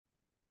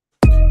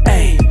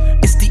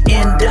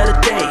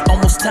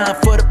time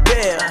for the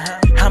bell.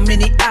 How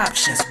many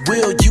options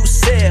will you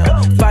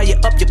sell? Fire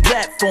up your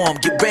platform,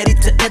 get ready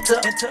to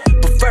enter.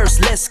 But first,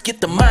 let's get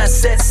the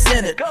mindset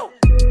centered.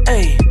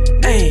 Hey,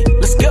 hey,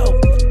 let's go.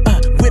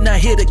 We're not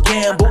here to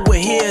gamble, we're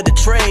here to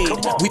trade.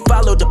 We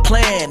follow the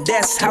plan,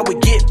 that's how we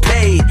get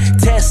paid.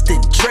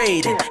 Testing,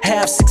 trading,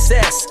 have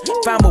success.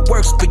 Find what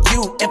works for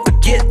you and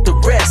forget the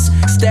rest.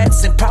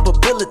 Stats and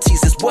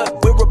probabilities is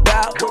what we're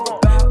about.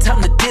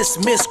 Time to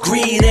dismiss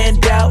greed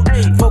and doubt.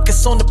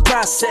 Focus on the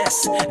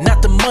process,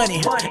 not the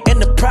money.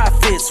 And the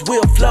profits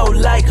will flow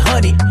like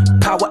honey.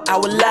 Power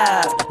Hour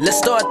Live, let's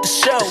start the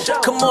show.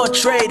 Come on,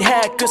 trade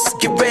hackers,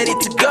 get ready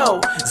to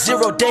go.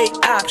 0-day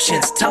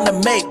options, time to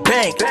make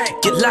bank.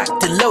 Get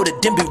locked and loaded,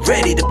 then be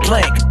ready to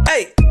plank.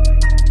 Hey!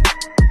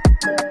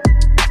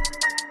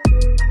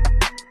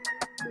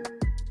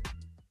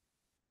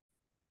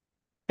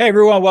 Hey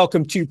everyone,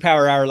 welcome to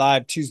Power Hour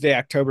Live, Tuesday,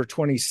 October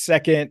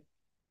 22nd.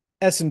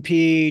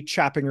 S&P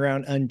chopping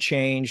around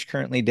unchanged,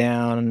 currently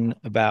down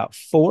about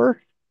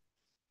 4.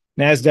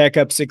 NASDAQ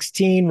up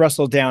 16,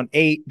 Russell down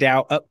 8,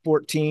 Dow up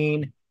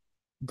 14,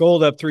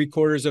 gold up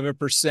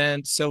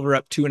 0.75%, silver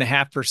up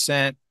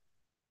 2.5%.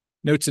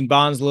 Notes and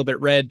bonds a little bit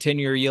red,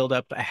 10-year yield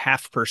up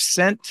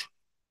 0.5%.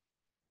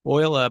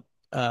 Oil up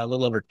a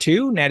little over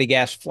 2, natty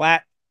gas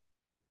flat.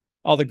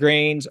 All the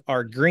grains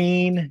are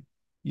green,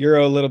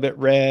 euro a little bit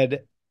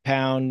red,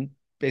 pound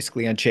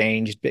basically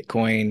unchanged,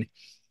 Bitcoin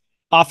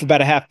off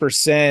about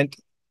 0.5%.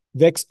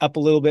 VIX up a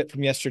little bit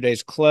from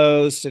yesterday's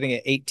close, sitting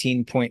at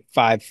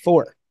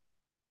 18.54.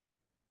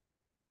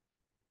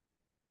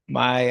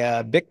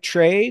 My big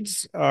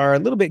trades are a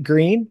little bit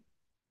green.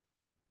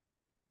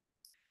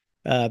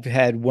 I've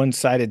had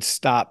one-sided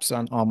stops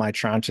on all my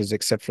tranches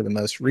except for the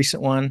most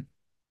recent one.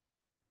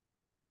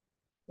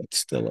 It's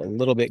still a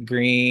little bit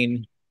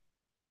green.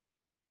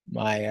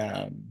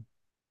 My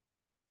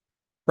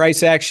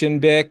price action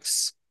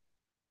BIX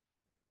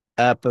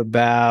up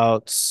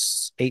about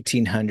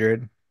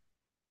 1,800.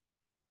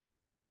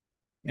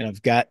 And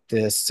I've got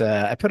this,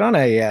 I put on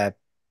a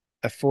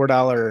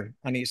 $4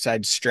 on each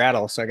side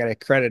straddle. So I got a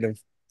credit of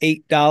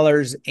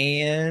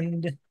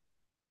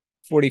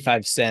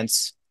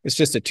 $8.45. It's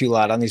just a 2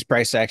 lot on these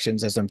price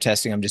actions. As I'm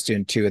testing, I'm just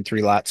doing 2 and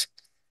 3 lots,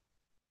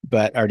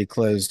 but I already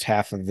closed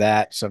half of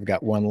that. So I've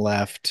got one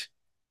left,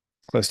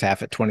 closed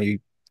half at 20, a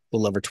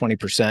little over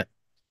 20%.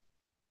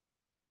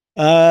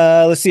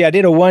 Let's see. I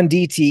did a 1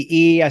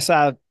 DTE. I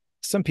saw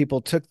some people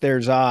took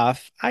theirs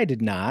off. I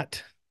did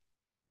not.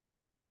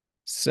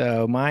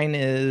 So mine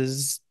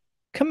is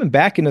coming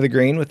back into the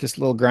green with this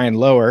little grind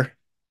lower.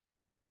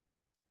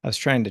 I was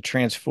trying to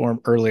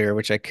transform earlier,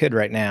 which I could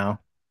right now,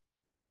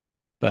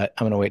 but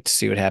I'm going to wait to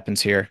see what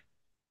happens here.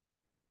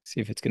 See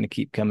if it's going to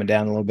keep coming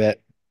down a little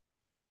bit.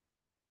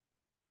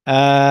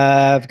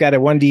 I've got a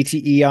 1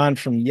 DTE on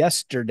from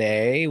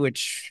yesterday,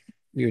 which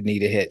we would need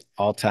to hit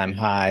all-time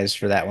highs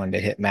for that one to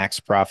hit max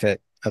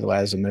profit.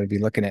 Otherwise, I'm going to be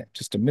looking at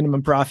just a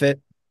minimum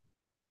profit.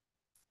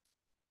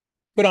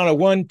 Put on a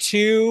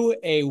 1-2,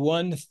 a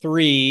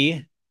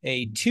 1-3,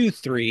 a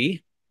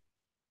 2-3.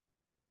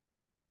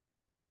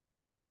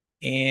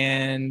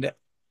 And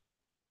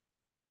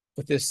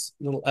with this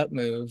little up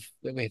move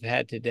that we've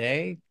had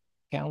today,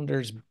 all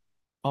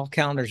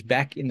calendars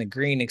back in the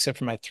green, except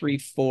for my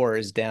 3-4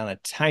 is down a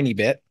tiny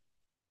bit.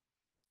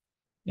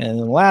 And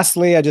then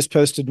lastly, I just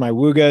posted my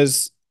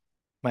Woogas.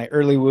 My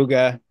early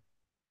Wooga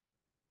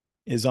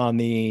is on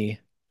the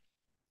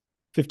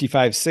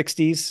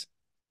 5560s.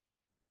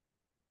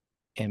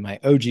 And my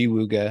OG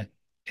Wooga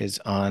is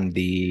on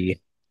the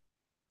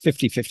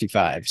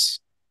 5055s.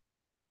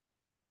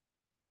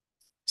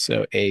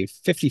 So a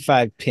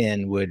 55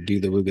 pin would do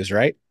the Woogas,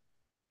 right?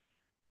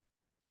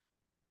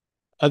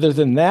 Other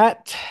than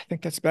that, I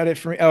think that's about it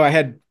for me. Oh,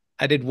 I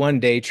did 1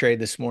 day trade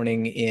this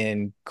morning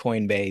in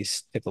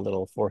Coinbase. Took a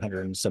little $400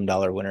 and some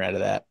winner out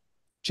of that.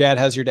 Chad,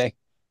 how's your day?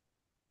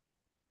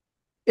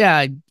 Yeah,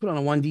 I put on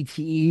a 1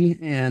 DTE,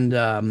 and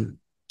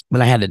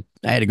but I had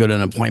to go to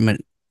an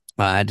appointment.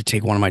 I had to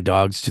take one of my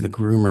dogs to the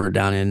groomer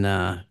down in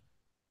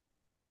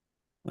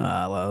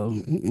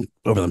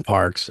Overland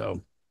Park.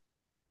 So,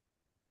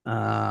 they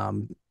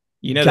have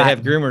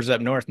groomers up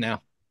north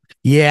now.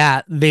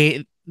 Yeah,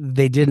 they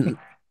didn't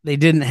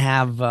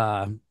have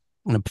an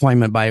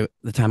appointment by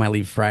the time I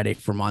leave Friday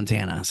for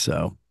Montana.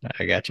 So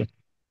I got you.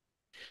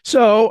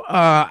 So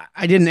I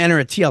didn't enter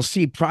a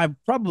TLC.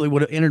 Probably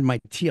would have entered my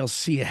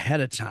TLC ahead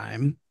of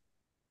time,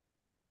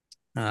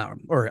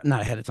 or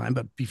not ahead of time,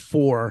 but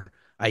before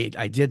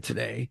I did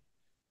today.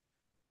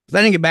 But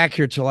I didn't get back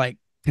here till like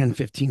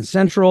 10:15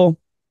 Central.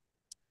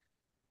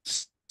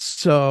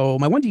 So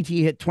my 1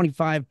 DT hit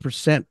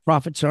 25%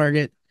 profit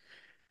target.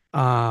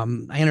 I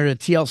entered a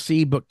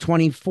TLC, booked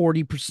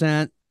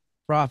 40%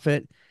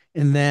 profit.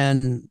 And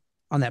then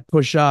on that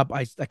push up,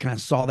 I kind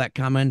of saw that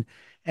coming,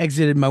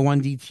 exited my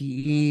 1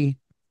 DTE.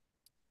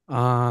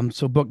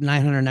 So booked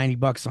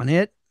 $990 on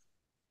it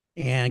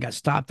and got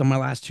stopped on my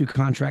last 2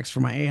 contracts for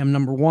my AM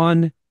number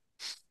 1.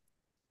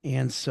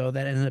 And so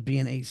that ended up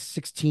being a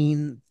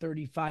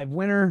 1635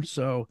 winner.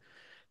 So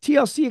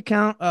TLC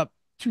account up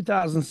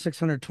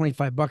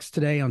 $2,625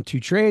 today on 2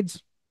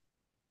 trades.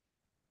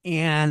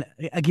 And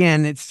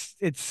again, it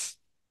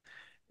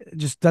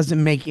just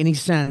doesn't make any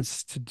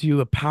sense to do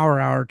a power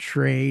hour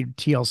trade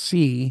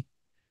TLC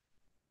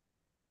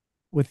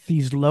with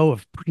these low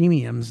of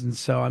premiums. And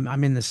so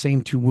I'm in the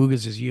same two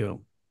Woogas as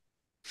you.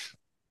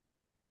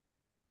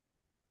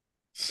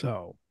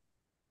 So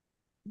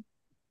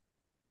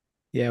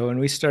Yeah, when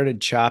we started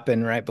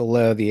chopping right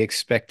below the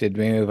expected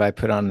move, I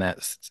put on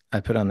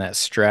that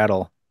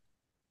straddle,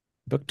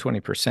 booked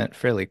 20%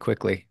 fairly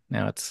quickly.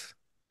 Now it's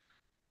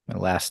my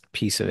last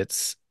piece of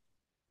it's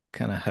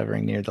kind of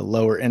hovering near the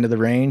lower end of the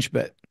range,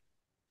 but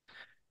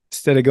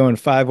instead of going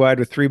 5 wide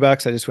with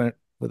 $3, I just went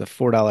with a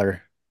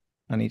 $4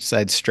 on each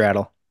side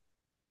straddle.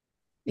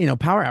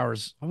 power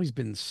hours always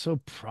been so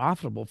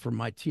profitable for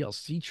my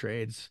TLC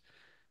trades,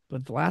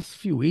 but the last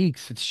few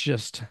weeks it's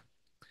just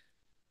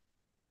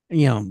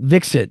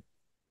VIX at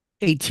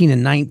 18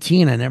 and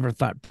 19. I never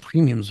thought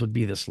premiums would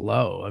be this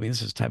low. I mean,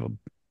 this is the type of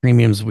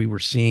premiums we were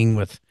seeing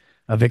with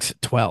a VIX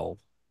at 12.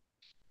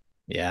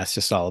 Yeah, it's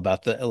just all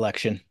about the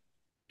election.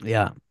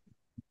 Yeah.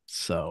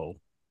 So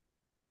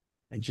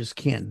I just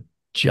can't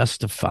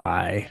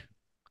justify.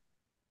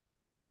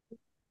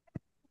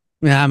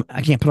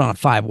 I can't put on a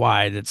 5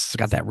 wide. It's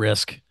got that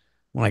risk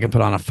when I can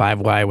put on a 5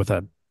 wide with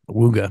a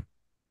Wooga.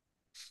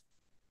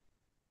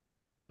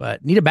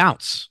 But need a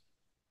bounce.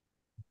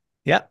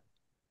 Yep.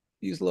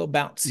 Use a little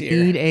bounce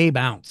here. Need a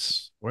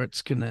bounce where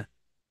it's gonna.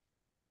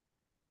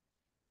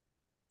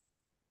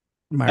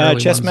 My early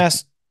Chess ones.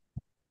 mass.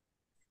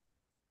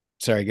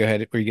 Sorry, go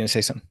ahead. Were you going to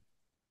say something?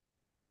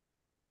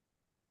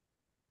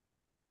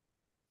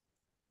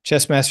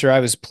 Chessmaster, I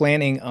was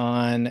planning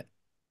on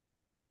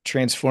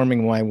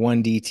transforming my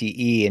 1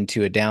 DTE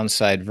into a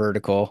downside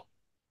vertical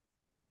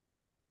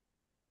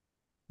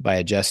by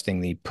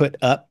adjusting the put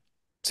up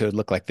so it would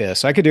look like this.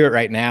 So I could do it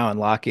right now and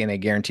lock in a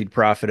guaranteed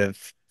profit of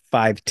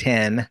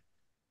 510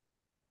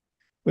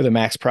 with a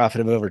max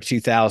profit of over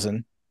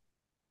 2,000.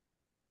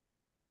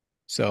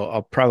 So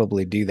I'll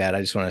probably do that.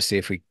 I just want to see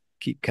if we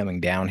keep coming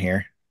down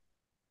here.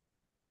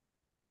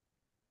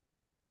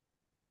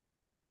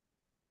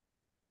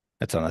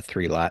 That's on a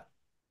 3 lot.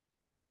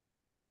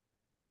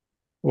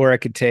 Or I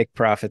could take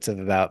profits of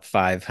about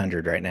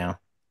 500 right now.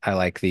 I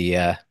like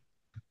that's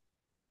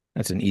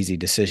an easy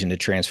decision to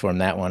transform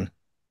that one.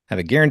 Have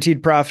a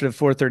guaranteed profit of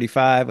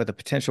 435 with a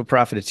potential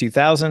profit of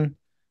 2,000,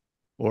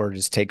 or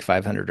just take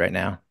 500 right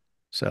now.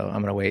 So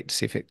I'm going to wait to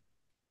see if it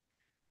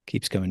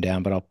keeps coming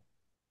down, but I'll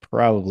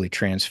probably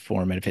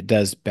transform it. If it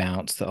does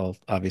bounce,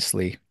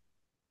 obviously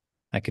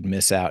I could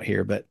miss out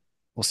here, but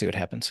we'll see what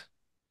happens.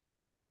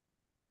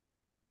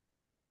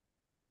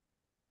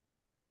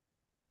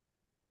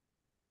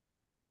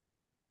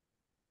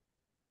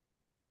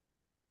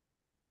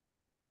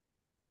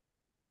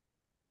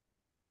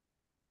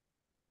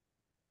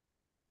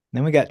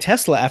 Then we got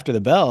Tesla after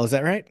the bell. Is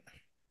that right?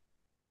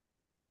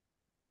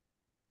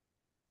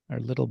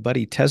 Our little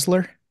buddy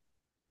Tesla.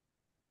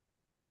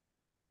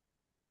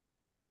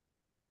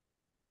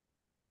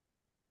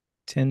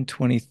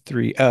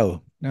 10:23.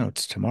 Oh, no,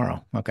 it's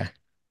tomorrow. Okay.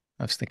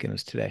 I was thinking it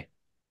was today.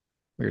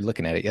 We were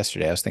looking at it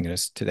yesterday. I was thinking it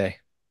was today.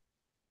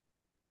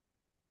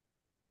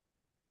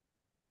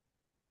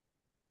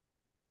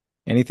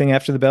 Anything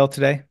after the bell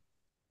today?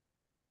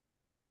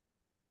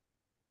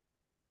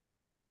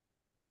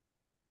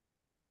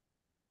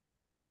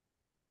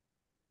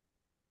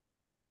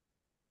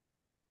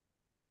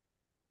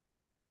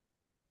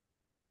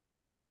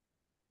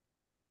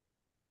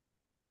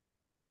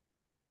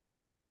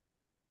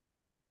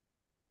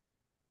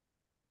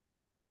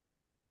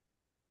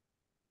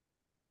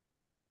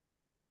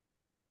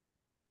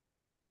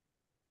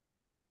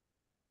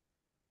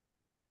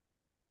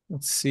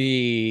 Let's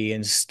see.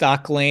 In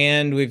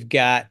Stockland, we've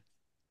got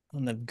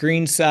on the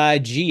green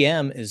side,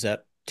 GM is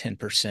up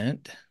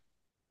 10%.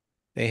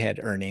 They had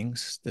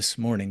earnings this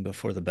morning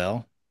before the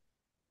bell.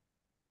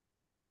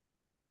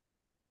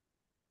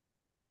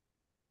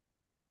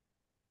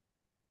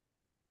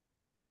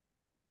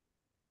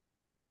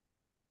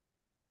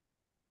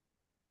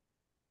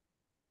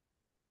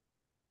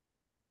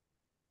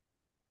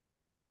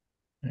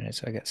 All right,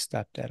 so I got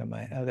stopped out of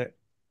my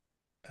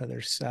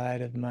other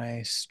side of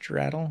my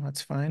straddle.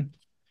 That's fine.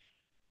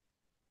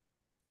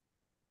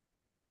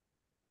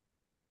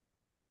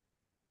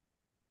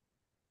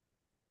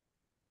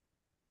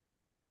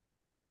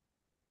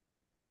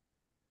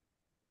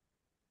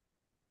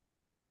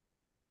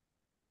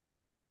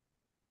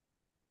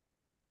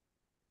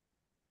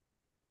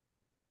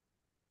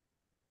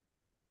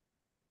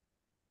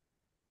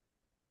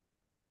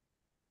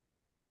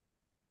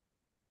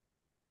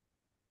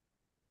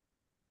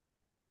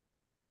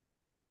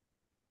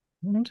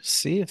 We'll just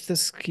see if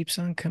this keeps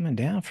on coming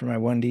down for my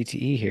 1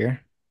 DTE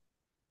here.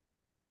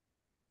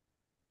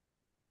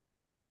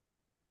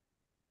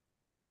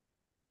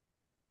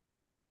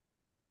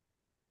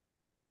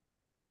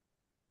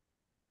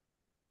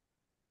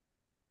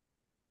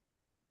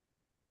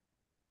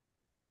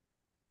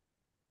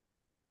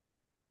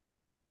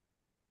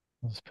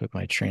 Let's put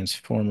my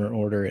transformer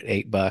order at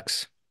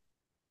 $8.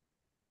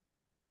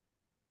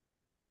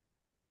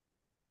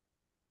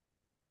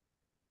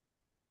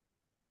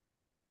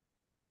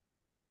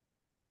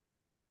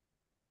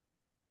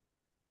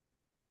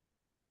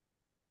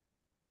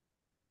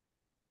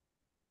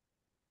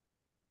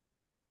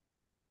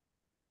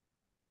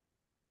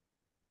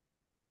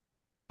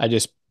 I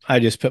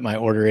just put my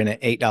order in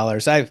at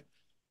 $8.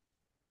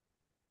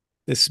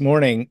 This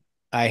morning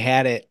I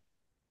had it.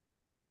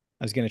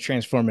 I was going to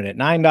transform it at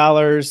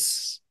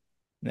 $9.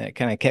 And it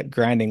kind of kept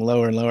grinding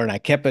lower and lower, and I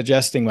kept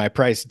adjusting my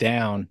price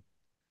down,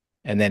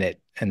 and then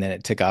it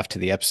took off to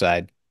the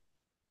upside.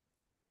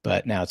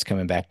 But now it's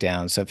coming back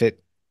down. So if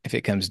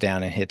it comes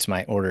down and hits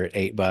my order at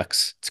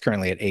 $8, it's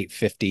currently at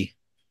 8.50.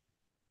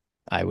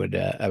 I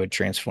would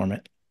transform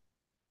it.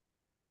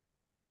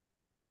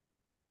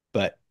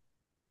 But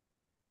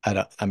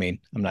I'm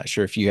not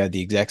sure if you have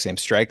the exact same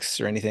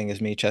strikes or anything as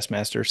me,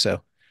 Chessmaster.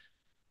 So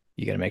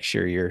you got to make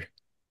sure you're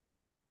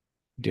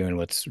doing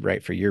what's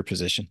right for your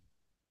position.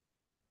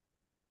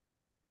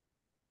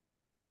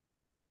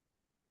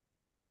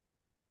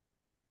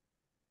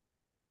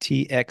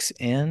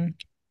 TXN.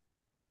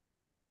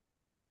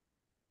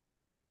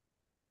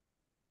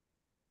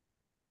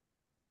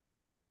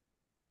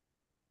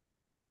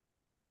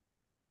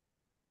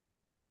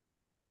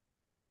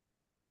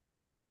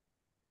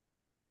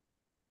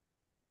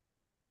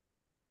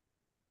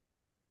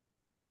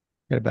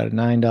 Got about a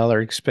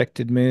 $9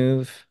 expected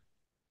move.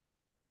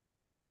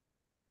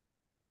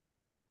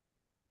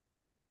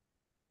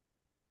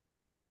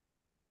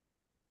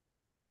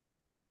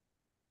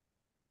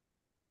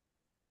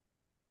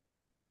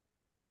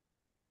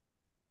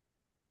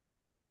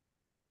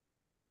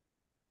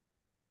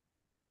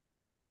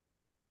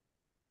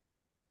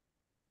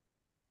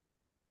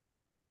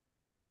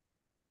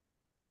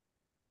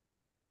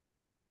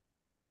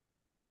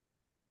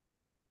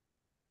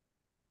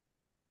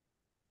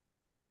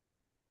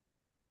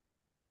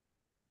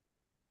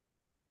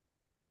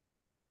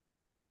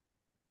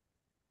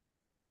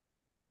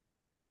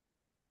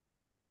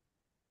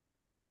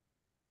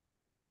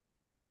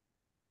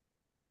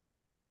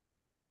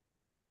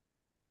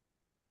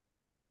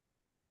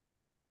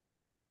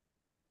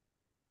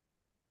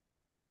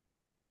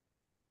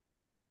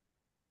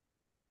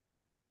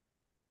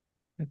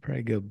 I'd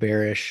probably go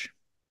bearish.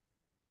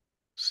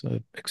 So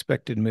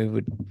expected move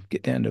would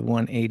get down to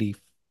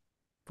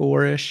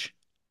 184-ish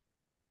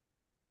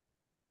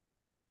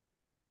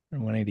or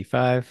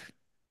 185.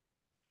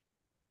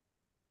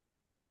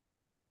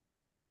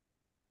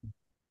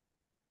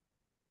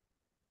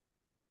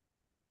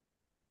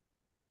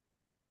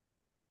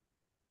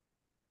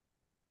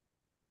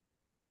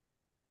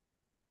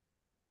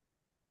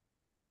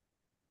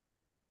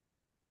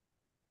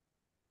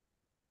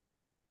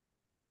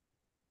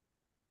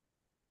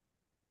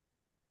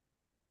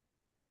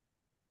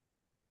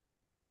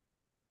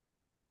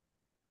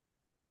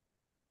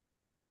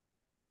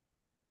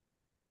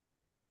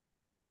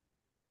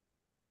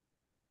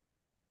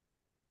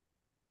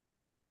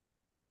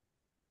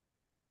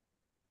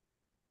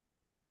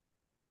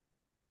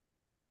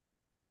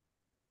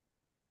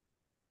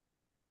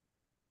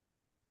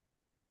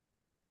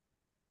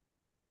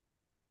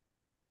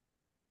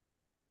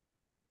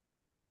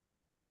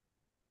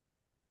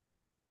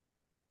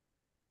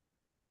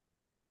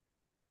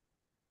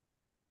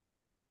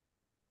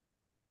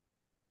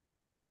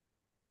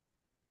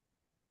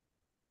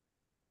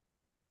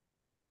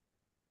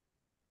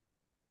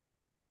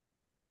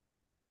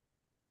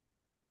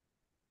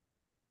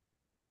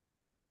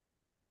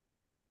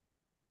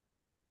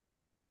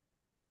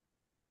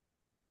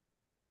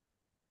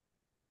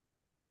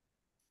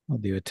 I'll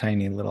do a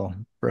tiny little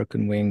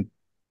broken wing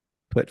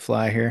put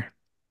fly here.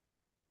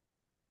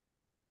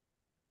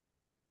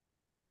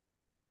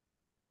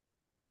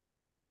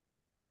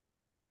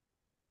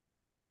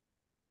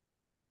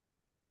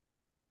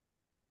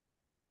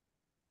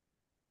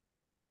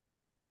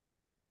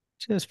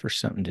 Just for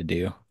something to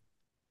do.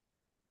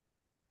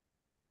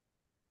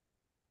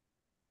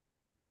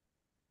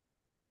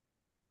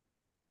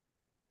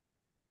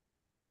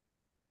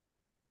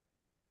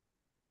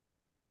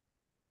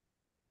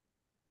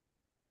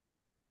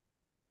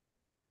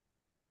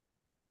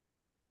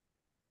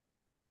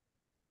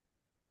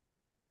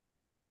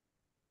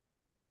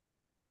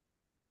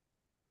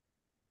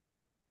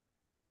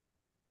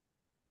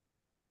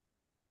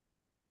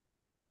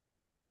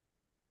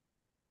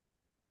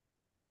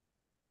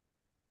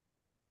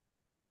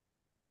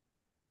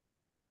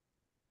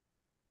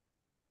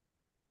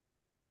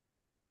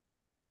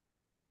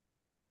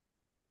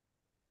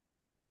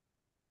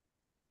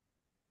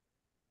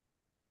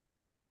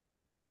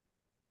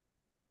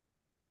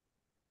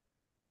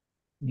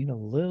 Need a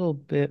little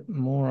bit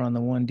more on the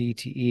 1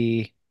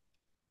 DTE.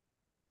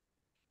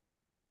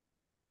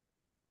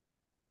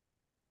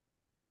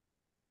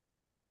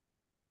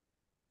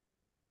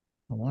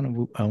 I want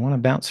to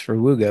bounce for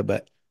Wooga,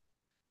 but I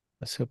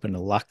was hoping to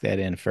lock that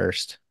in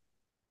first.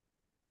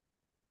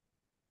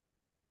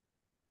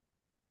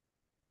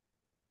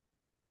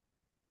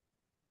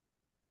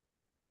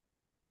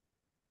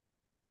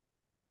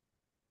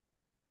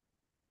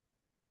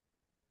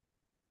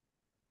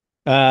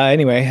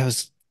 Anyway, I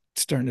was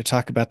starting to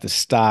talk about the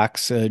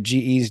stocks.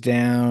 GE's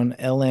down.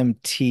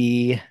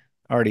 LMT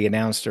already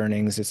announced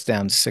earnings. It's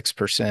down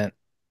 6%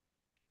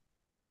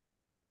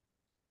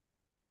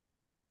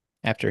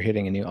 after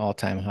hitting a new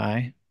all-time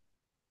high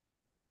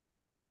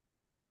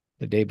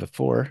the day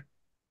before.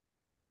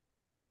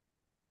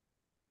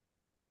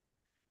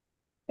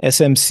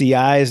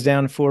 SMCI is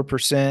down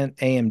 4%.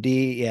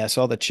 AMD, yes,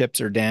 all the chips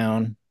are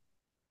down.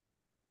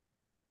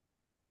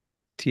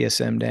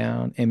 TSM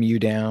down, MU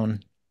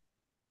down.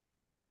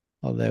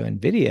 Although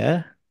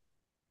NVIDIA,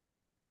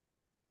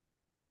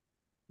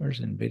 where's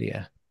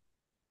NVIDIA?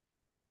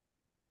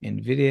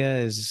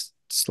 NVIDIA is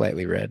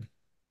slightly red.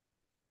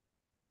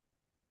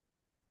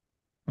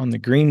 On the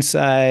green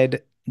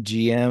side,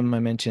 GM, I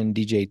mentioned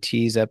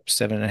DJT is up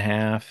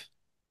 7.5.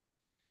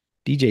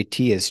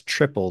 DJT has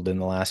tripled in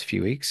the last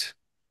few weeks.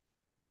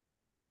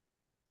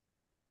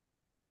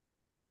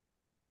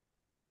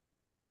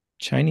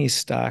 Chinese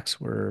stocks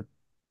were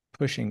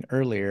pushing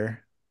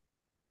earlier.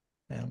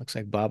 It looks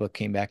like Baba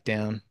came back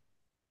down.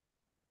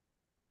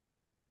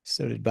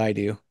 So did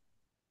Baidu.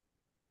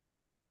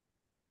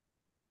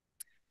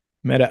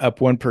 Meta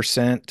up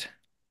 1%.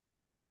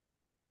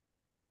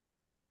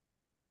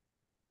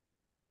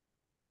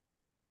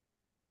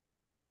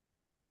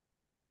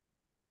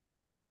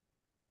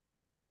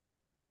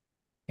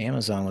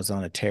 Amazon was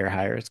on a tear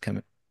higher. It's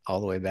coming all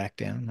the way back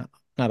down.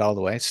 Not all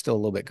the way. It's still a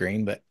little bit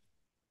green, but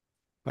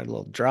quite a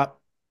little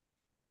drop.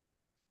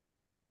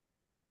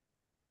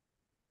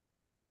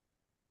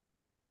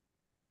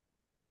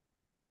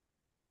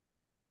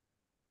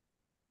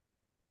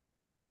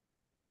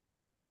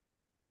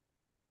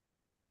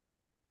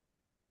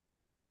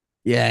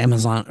 Yeah,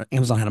 Amazon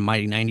had a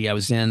mighty 90 I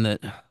was in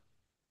that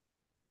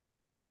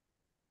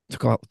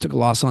took a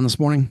loss on this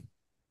morning.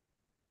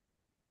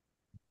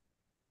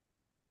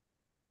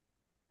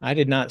 I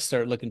did not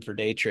start looking for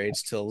day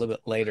trades till a little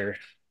bit later.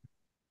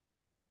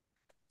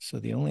 So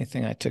the only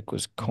thing I took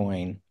was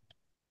coin.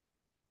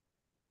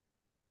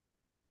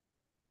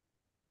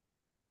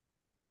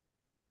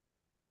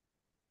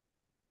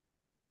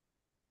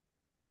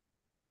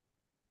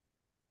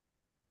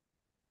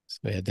 So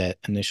we had that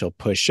initial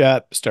push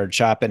up, started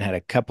chopping, had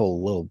a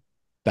couple little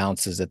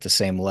bounces at the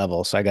same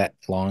level. So I got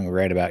long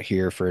right about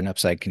here for an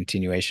upside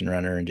continuation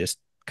runner and just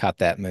caught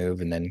that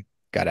move and then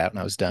got out and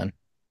I was done.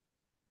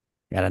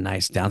 Got a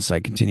nice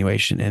downside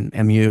continuation in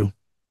MU.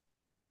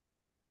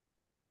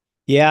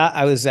 Yeah,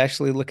 I was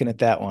actually looking at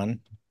that one.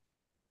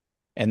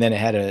 And then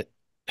it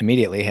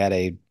immediately had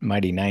a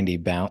mighty 90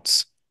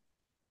 bounce,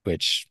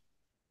 which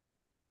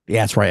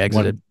Yeah, that's where I one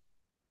exited.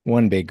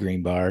 one big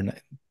green bar,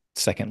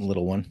 second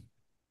little one.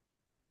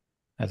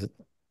 As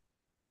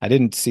I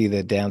didn't see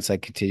the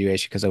downside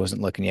continuation because I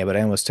wasn't looking yet, but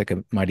I almost took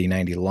a mighty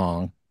 90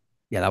 long.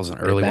 Yeah, that was an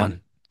It early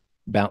one.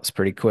 bounced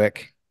pretty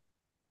quick.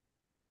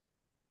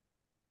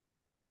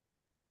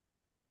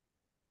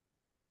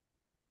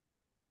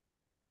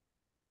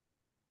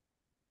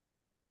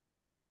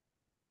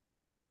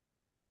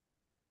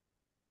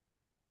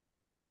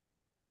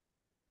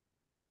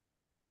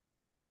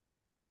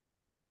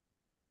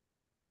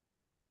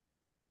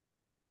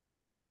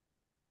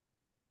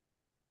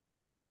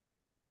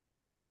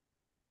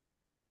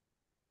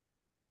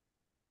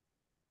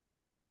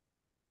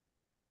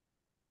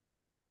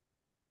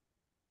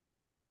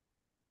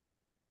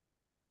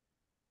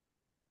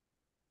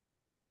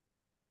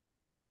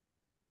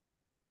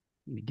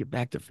 Need to get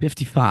back to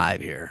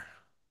 55 here.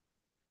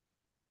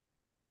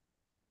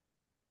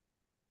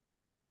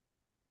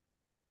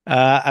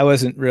 I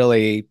wasn't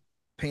really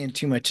paying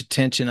too much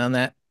attention on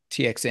that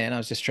TXN. I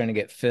was just trying to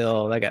get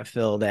filled. I got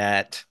filled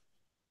at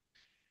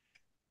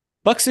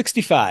buck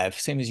 65,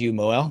 same as you,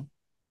 Moel.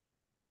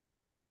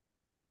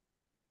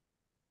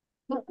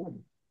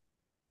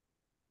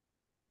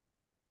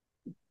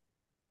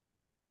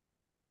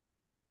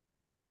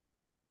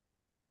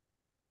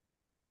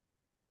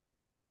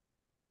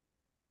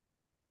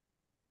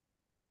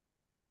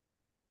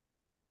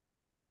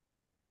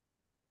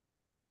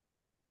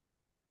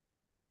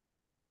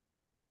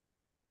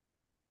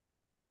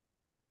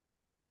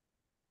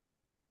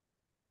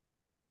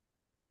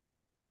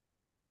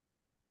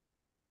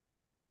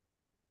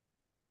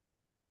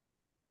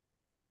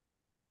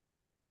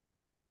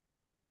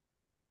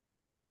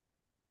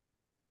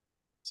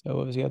 So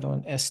what was the other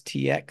one?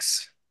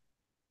 STX.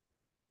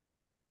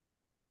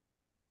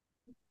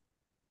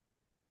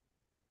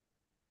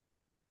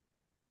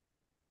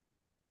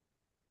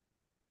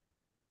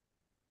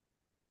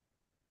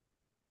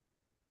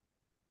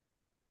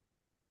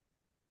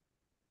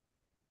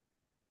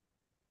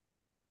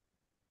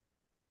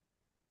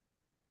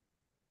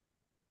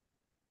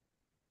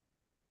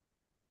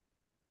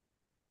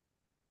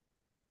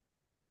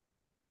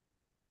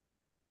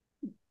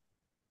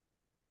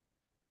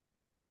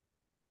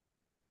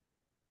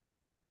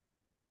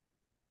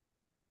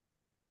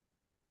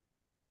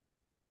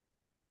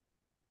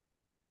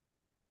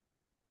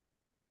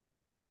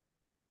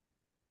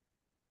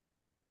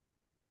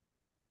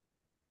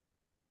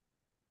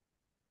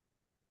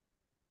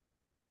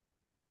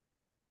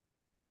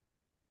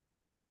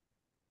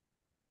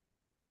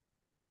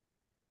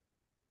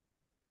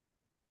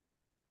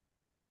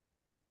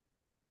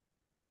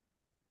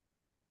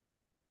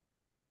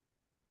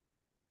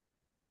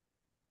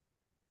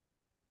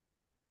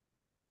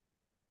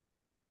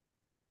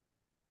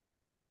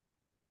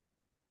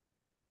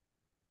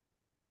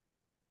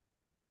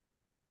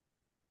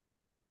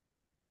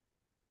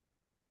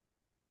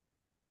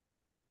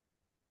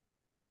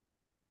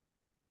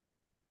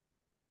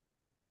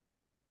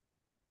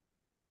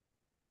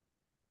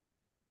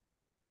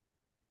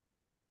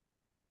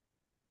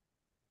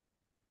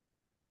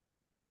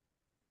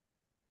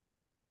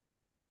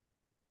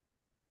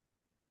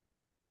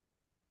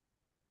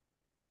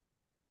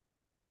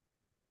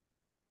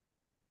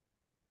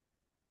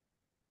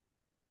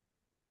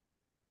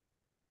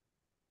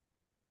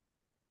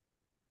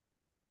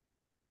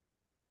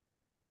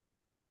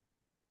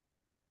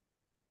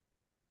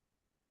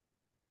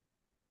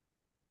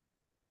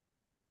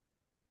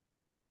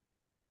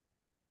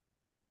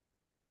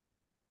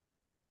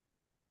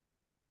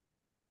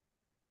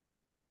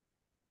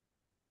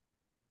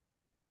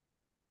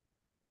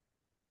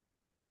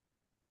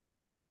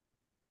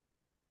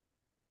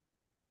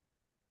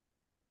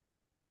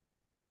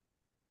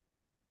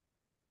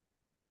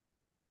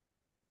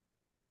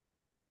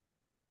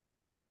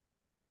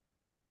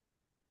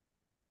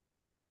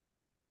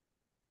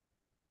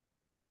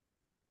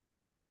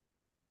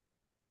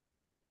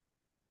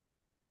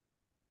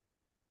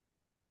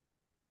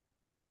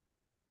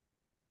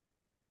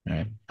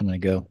 right, I'm gonna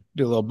go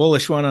do a little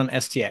bullish one on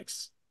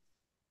STX.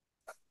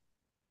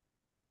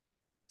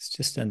 It's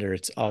just under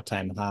its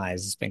all-time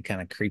highs. It's been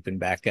kind of creeping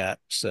back up.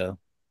 So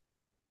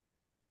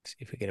see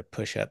if we get a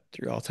push up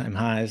through all-time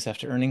highs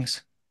after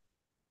earnings.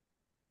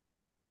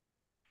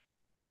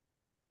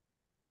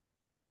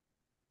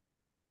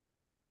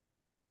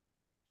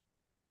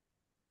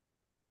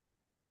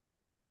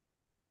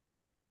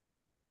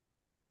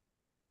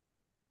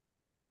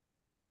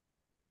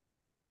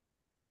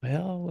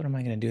 Well, what am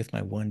I going to do with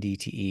my 1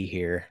 DTE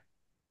here?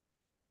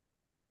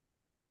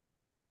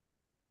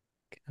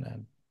 Kind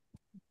of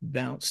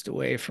bounced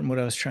away from what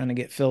I was trying to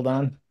get filled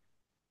on.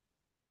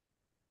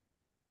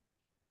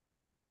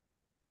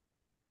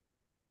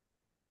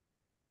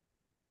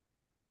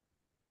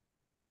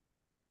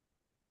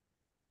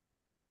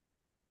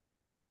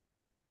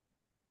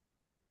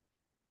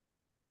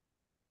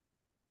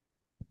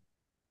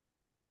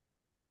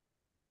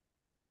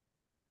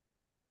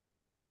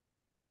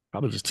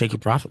 Probably just take your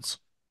profits.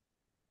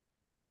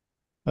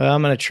 Well,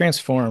 I'm going to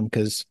transform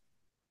because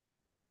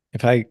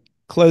if I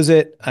close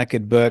it, I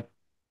could book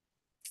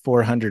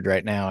 400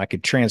 right now. I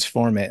could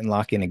transform it and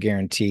lock in a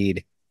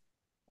guaranteed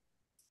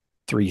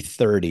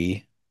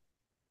 330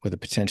 with a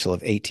potential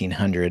of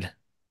 1800.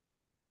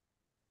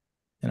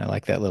 And I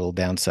like that little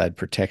downside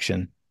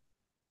protection.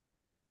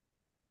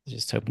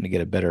 Just hoping to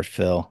get a better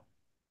fill.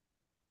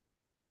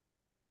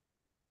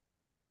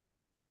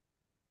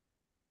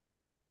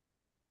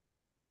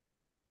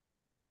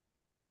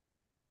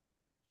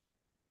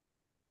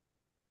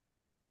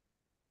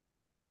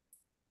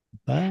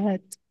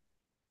 But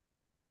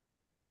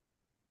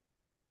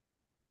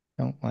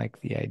don't like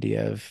the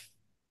idea of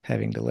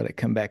having to let it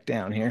come back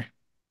down here.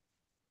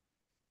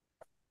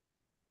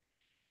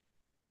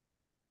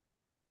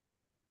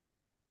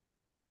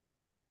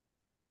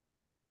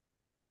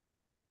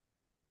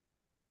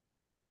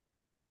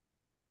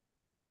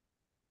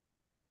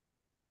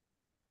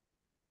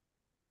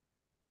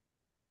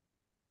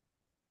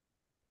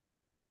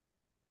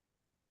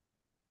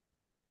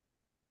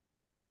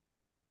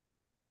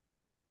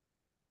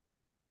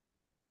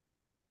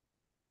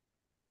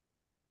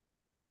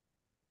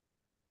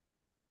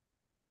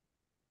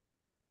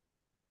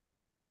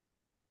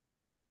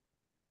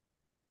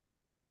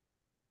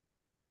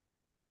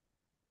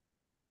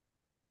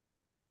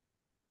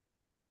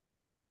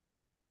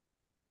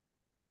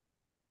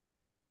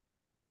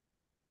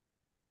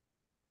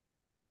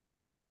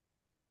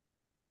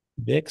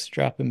 VIX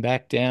dropping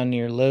back down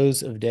near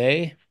lows of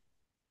day.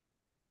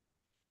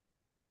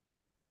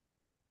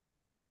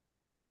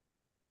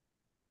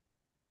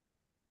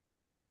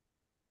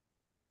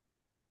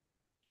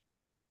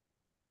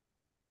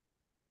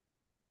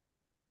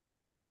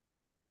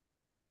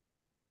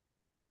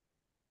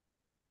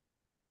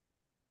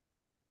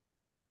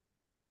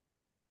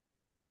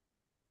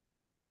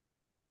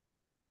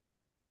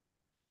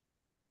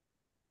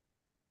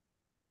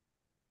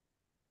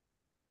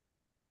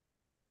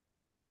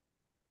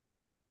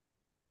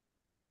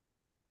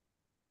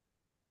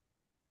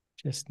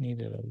 Just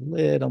needed a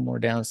little more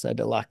downside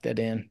to lock that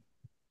in.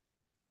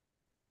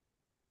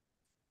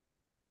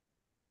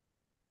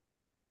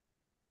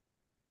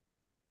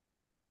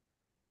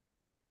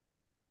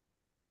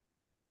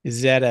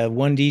 Is that a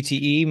 1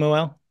 DTE,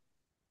 Moel?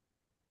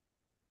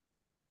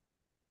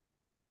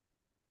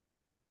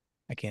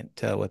 I can't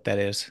tell what that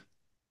is.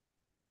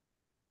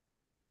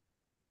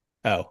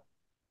 Oh.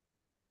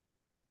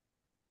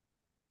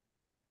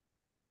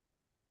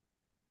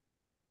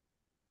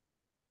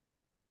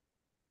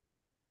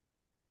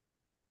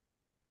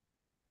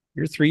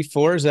 Your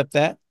 3/4 up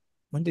that?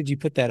 When did you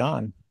put that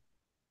on?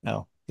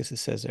 Oh, I guess it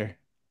says there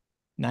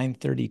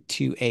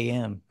 9:32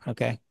 a.m.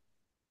 Okay.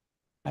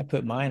 I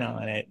put mine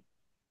on at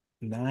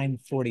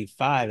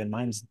 9:45 and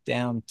mine's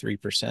down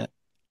 3%.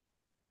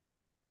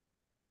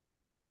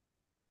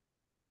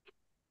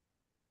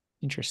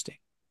 Interesting.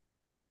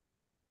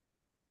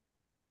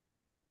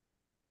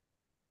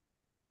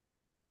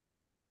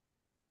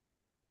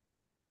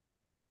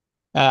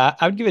 I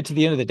would give it to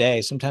the end of the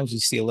day. Sometimes you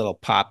see a little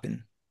pop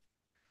in,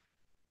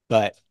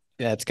 but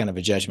that's kind of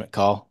a judgment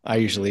call. I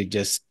usually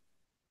just,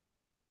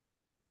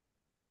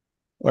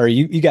 or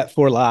you got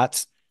 4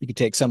 lots. You could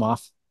take some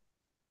off.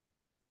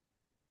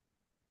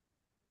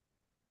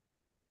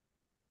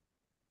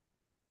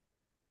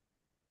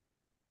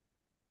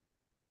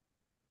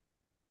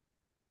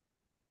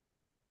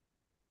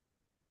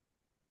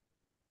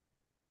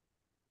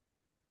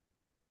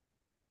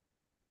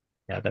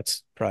 Yeah,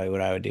 that's probably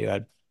what I would do.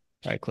 I'd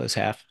probably close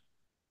half,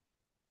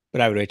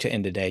 but I would wait to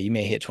end of day. You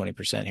may hit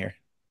 20% here.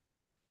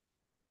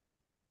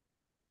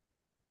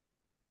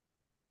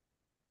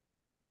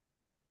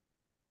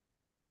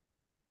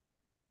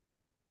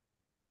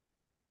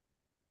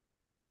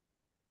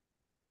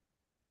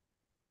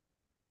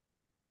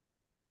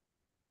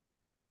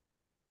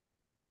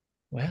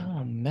 Well,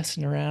 I'm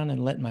messing around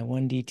and letting my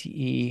 1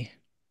 DTE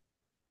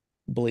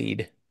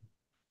bleed.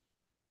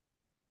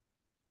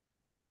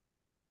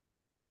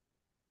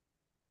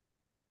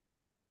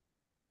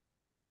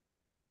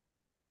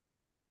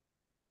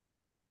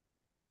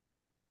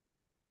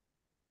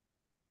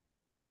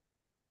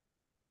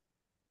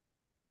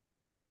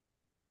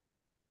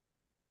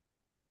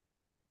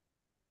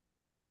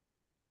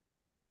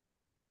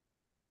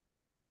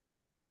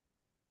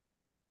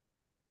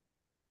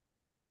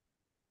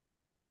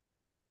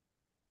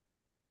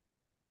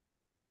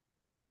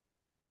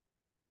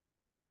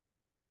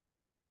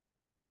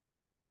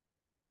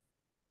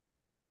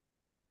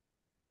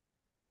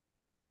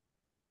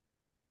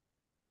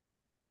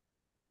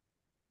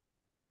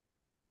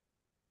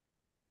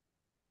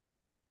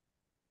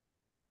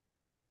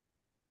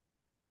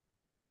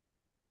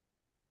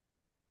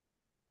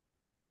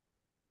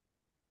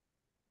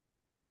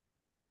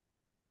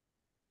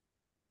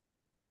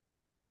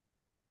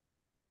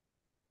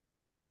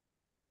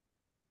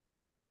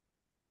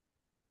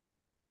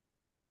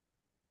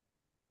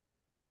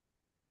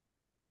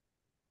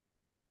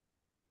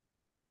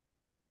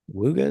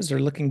 Woogas are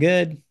looking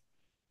good.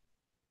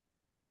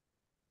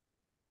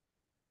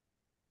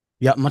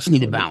 Yep, much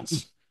needed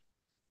bounce.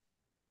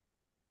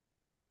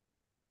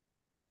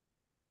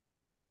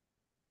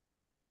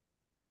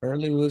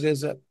 Early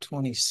Woogas up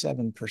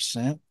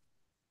 27%.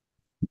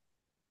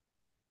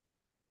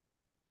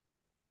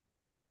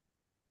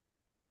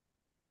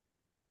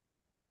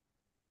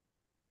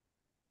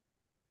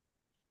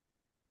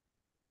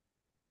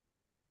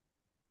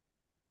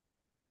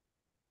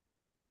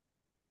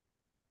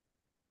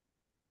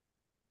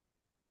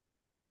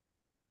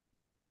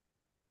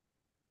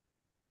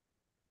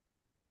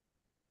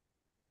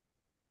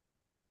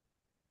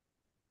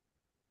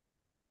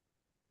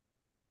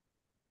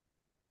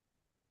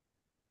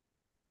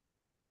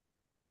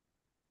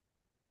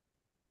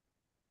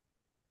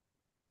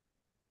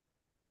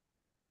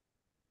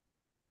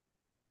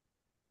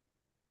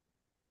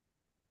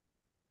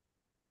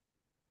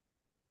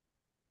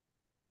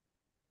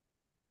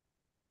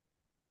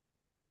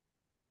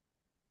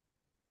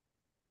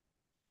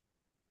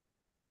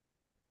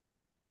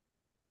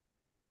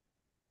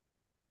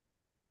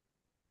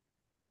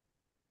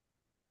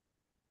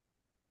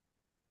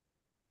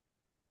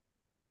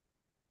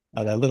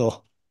 Oh, that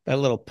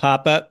little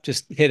pop up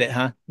just hit it,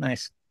 huh?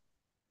 Nice.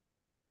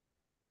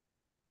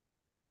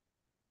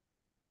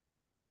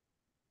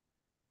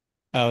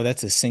 Oh,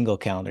 that's a single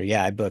calendar.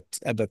 Yeah, I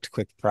booked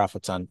quick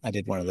profits on. I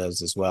did one of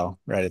those as well,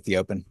 right at the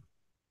open.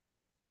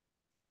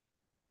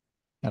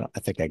 I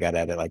think I got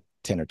at it like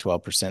 10 or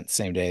 12% the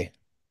same day.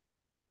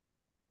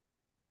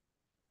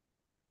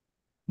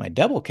 My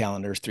double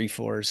calendar,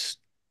 3/4s,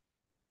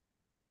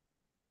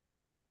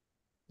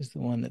 is the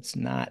one that's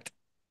not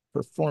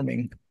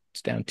performing.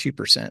 It's down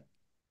 2%.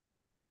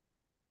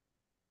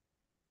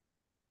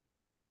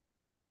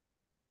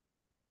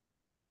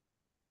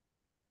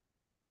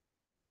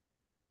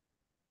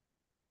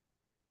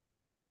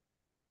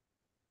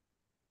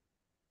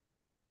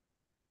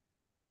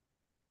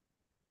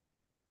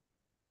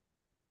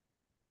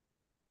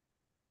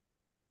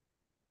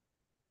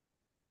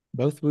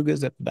 Both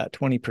Wugas up about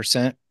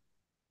 20%.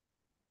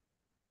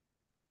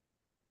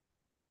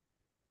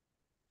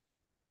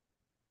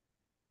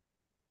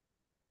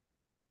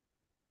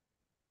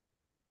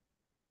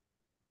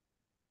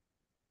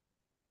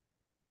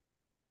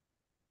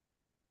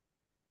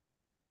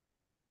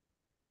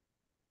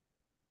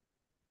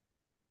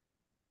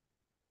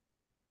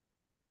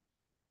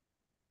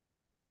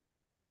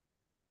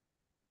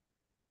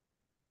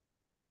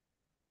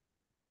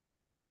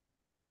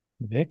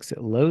 VIX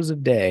at lows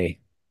of day.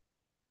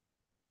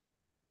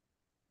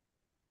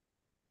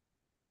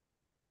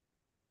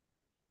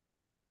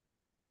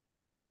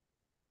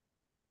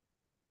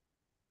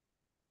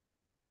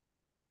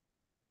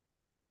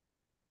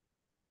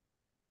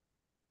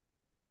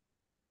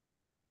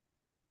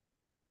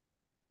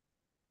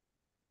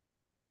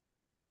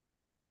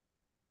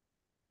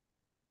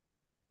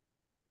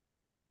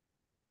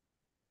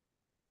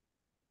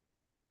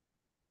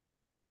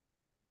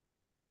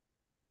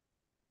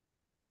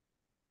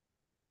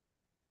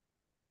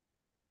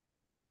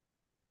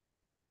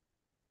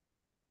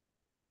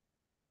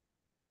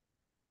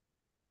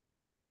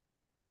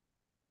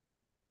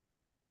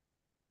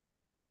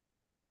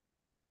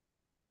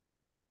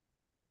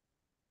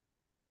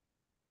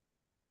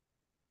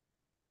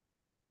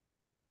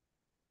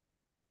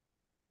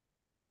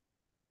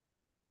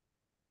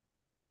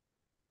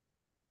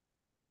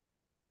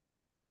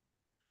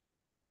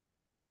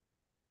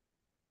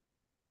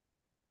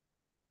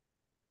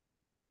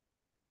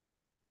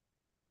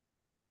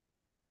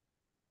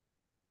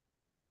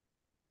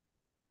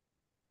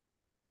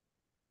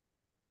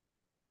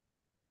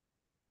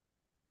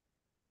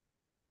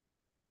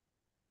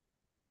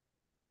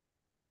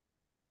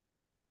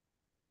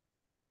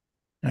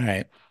 All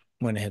right.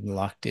 Went ahead and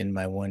locked in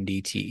my one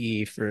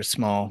DTE for a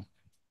small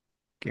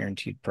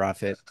guaranteed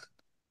profit.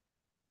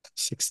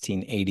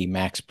 1680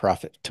 max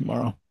profit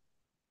tomorrow.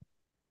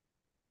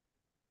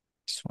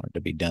 Just wanted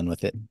to be done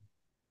with it.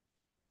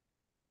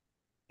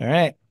 All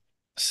right.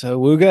 So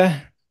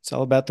Wooga, it's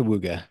all about the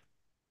Wooga.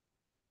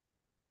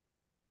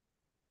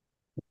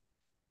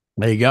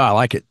 There you go. I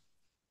like it.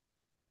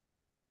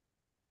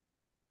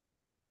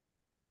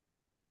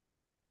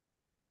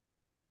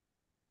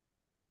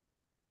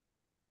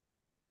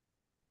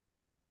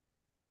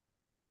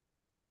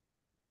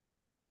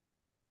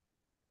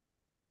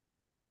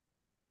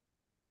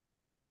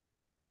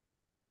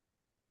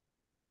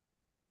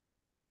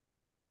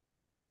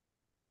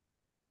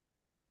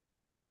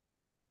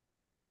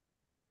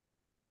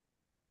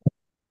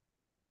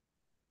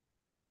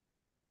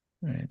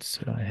 All right.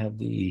 So I have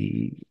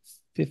the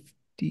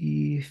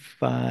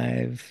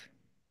 55,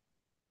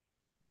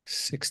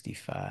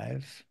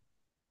 65,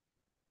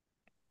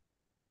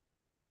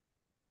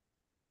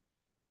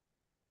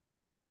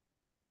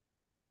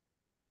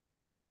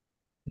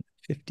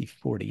 50,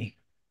 40.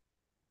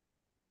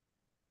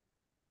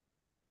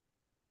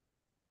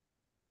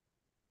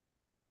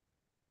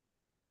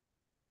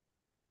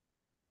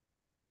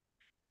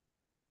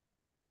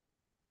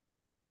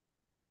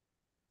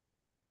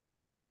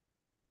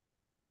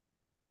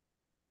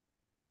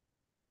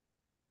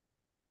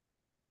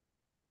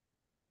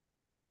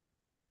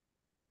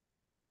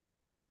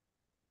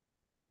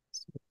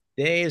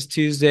 Today is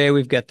Tuesday.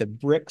 We've got the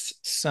BRICS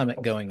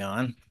Summit going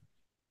on.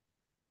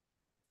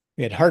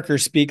 We had Harker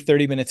speak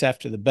 30 minutes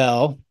after the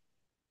bell.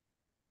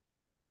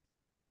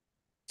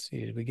 Let's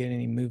see, did we get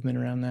any movement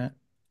around that?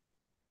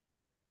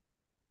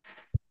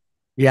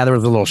 Yeah, there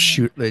was a little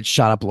shoot. It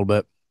shot up a little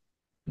bit.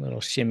 A little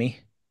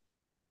shimmy.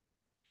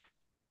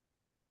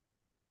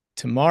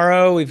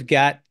 Tomorrow, we've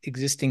got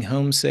existing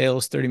home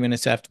sales 30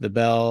 minutes after the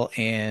bell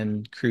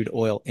and crude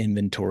oil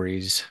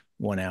inventories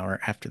 1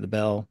 hour after the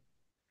bell.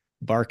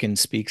 Barkin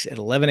speaks at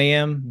 11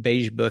 a.m.,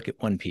 Beige Book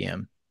at 1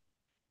 p.m.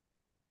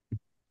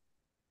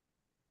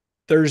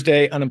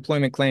 Thursday,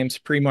 unemployment claims,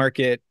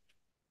 pre-market,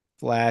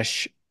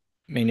 flash,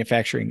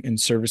 manufacturing and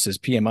services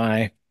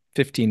PMI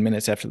 15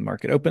 minutes after the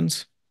market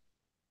opens.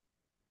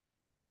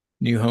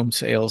 New home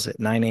sales at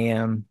 9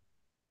 a.m.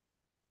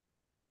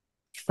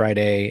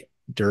 Friday,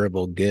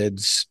 durable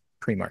goods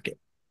pre-market.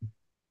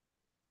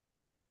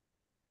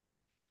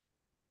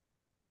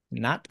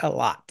 Not a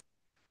lot.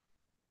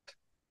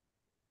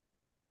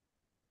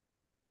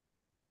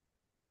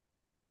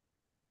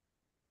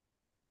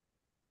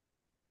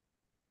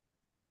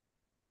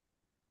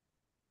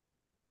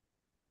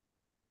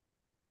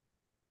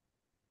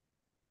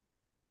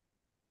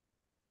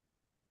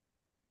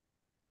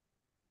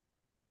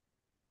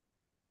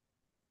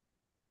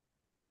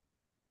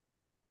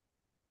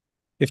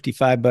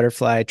 $55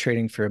 butterfly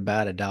trading for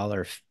about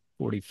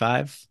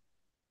 $1.45.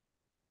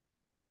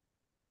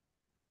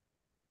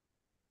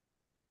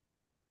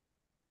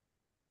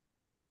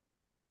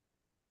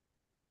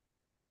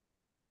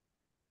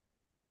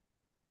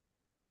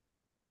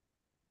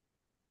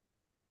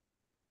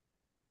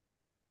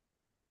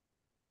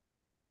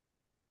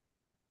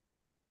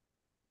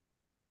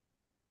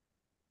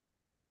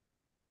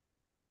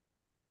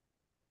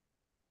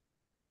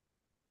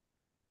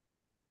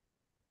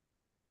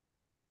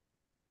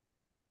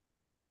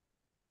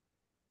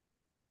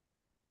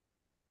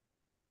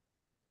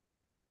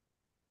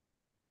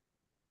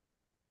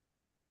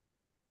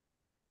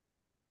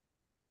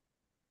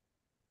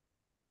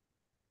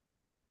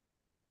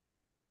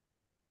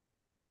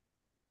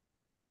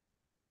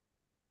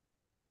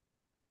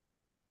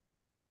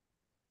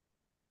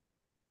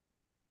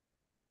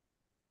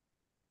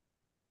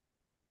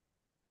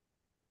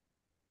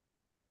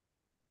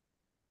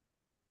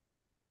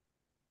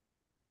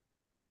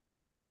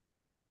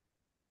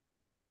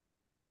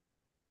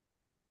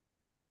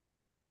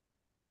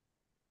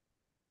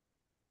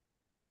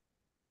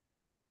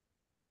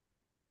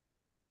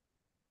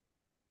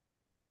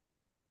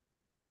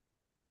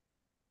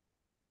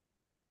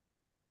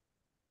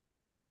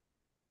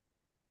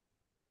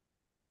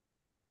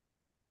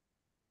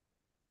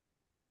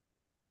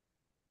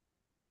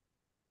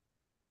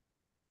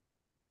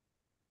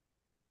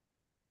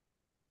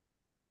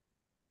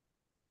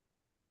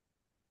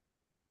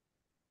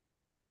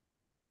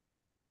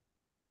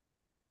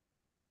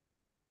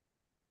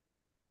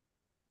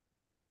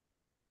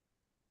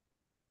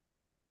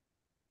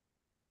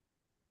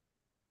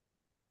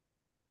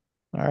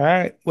 All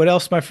right. What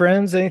else, my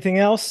friends? Anything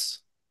else?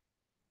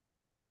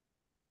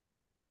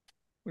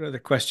 What other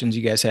questions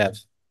you guys have?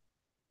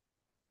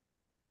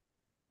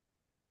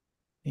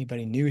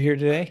 Anybody new here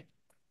today?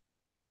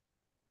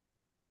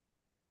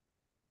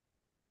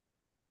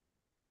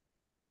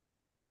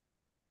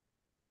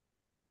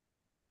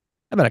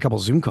 I've had a couple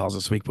Zoom calls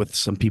this week with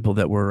some people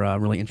that were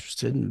really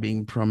interested in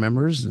being pro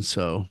members, and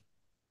so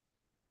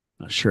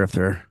not sure if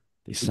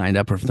they signed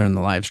up or if they're in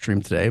the live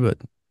stream today, but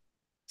it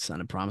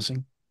sounded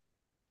promising.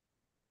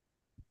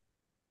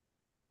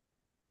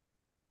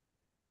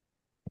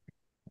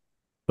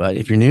 But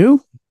if you're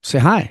new, say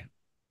hi.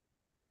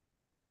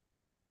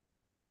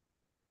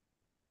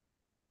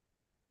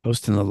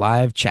 Post in the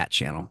live chat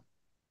channel.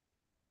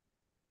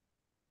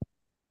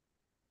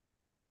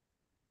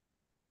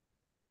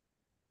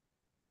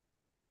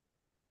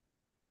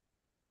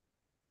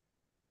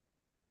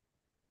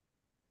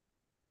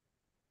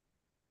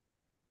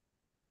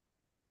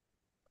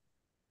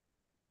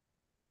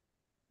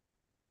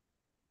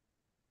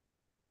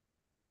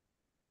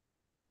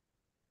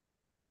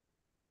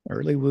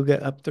 Early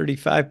Wooga up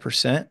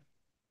 35%.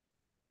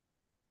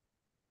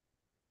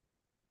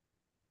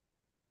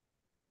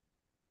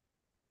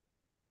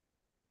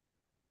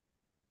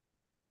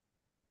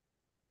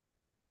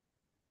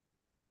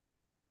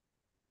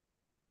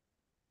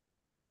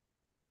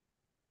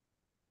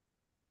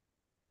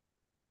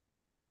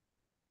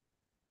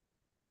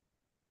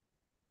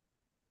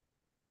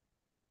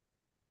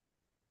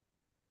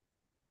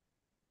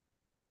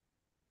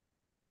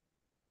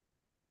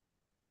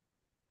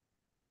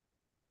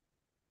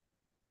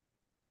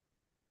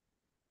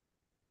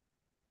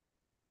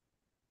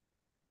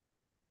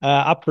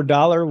 Up per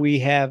dollar, we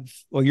have,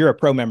 well, you're a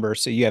pro member,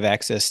 so you have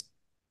access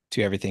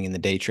to everything in the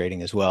day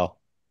trading as well.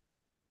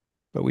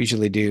 But we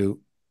usually do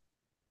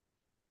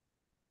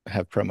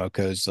have promo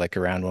codes like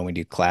around when we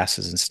do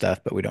classes and stuff,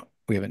 but we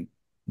haven't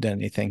done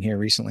anything here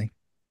recently,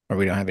 or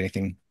we don't have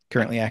anything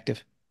currently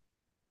active.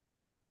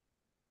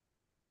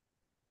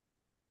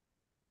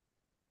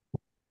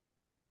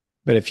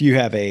 But if you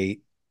have a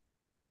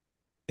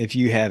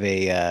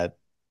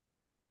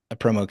a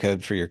promo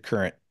code for your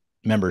current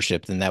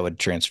membership, then that would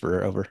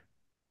transfer over.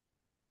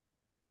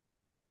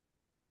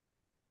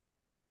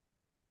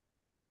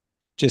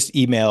 Just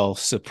email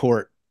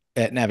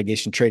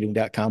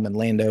support@navigationtrading.com and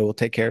Lando will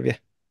take care of you.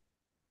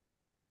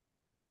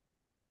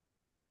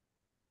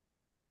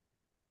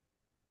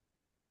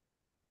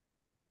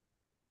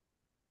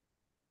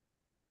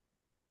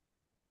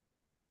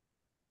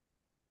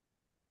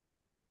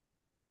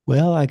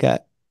 Well, I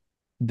got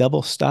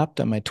double stopped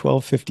on my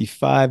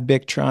 1255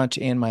 big tranche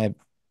and my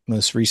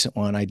most recent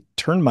one. I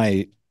turned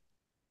my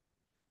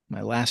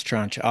last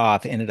tranche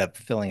off, ended up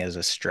filling as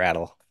a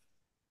straddle.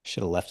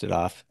 Should have left it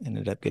off.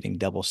 Ended up getting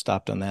double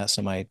stopped on that.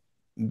 So my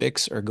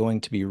BICs are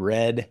going to be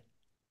red.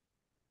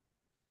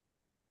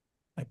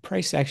 My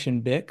price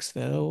action BICs,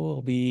 though,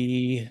 will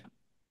be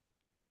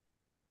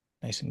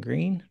nice and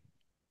green.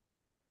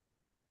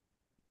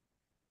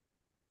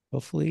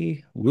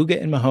 Hopefully,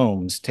 Wooga and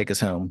Mahomes take us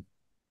home.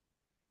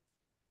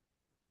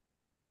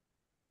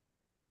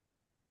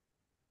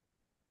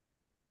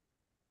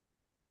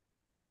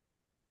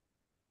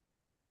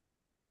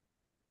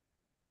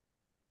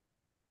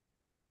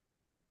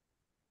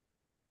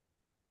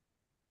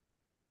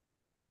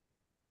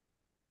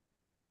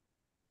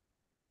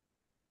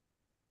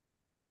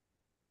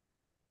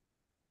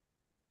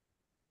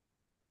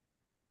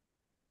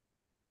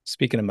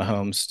 Speaking of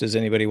Mahomes, does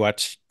anybody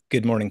watch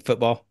Good Morning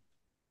Football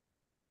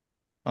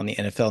on the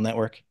NFL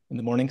Network in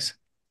the mornings?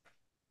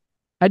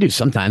 I do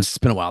sometimes. It's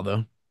been a while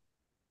though.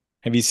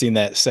 Have you seen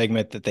that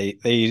segment that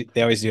they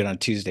always do it on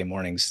Tuesday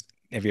mornings?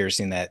 Have you ever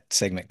seen that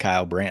segment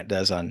Kyle Brandt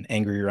does on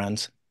Angry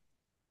Runs?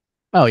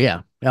 Oh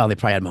yeah. Oh, they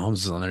probably had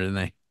Mahomes on there, didn't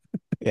they?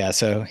 Yeah,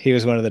 so he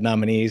was one of the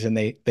nominees, and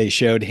they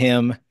showed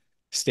him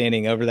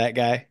standing over that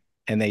guy,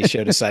 and they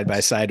showed a side by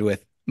side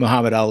with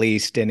Muhammad Ali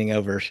standing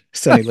over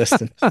Sonny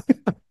Liston.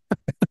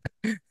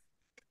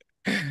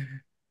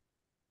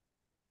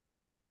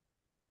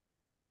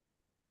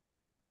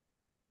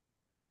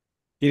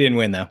 He didn't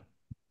win though.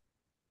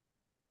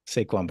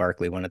 Saquon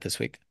Barkley won it this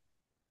week.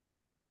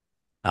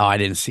 Oh, I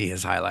didn't see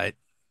his highlight.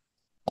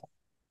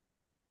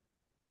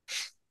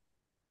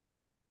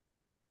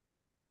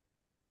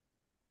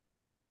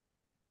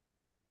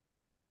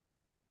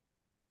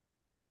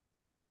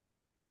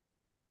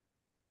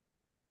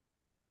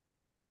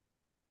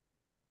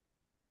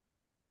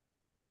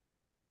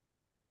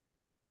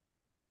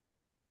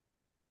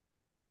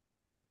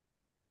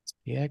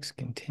 PX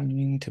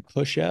continuing to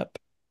push up.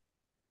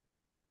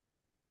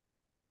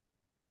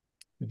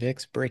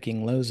 VIX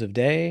breaking lows of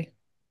day.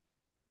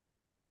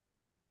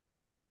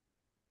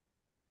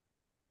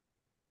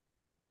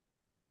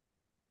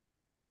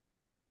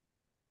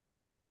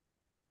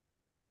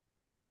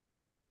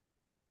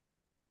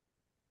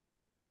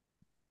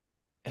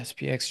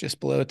 SPX just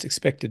below its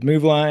expected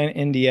move line.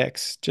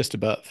 NDX just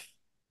above.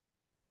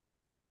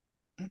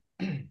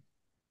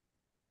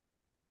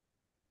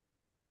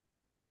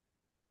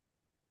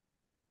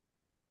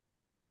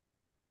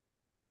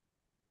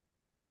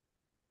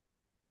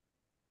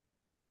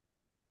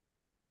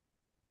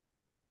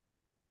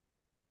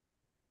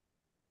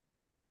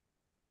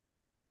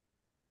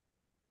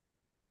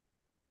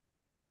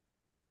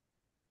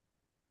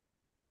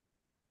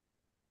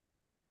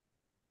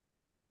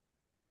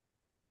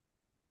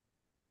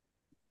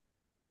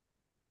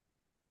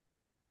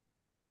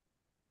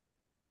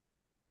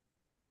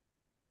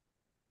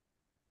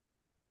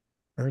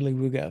 Early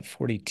Wooga up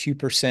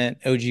 42%.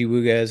 OG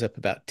Wooga is up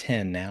about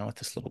 10 now with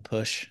this little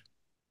push.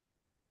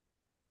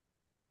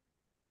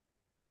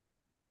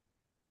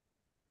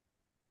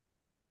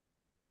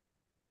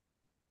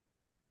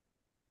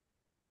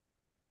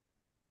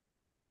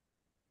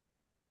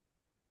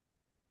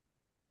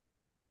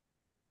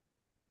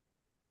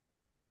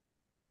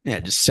 Yeah,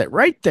 just sit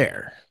right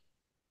there.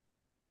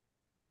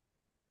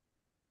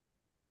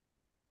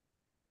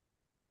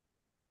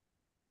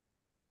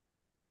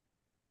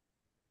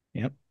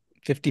 Yep.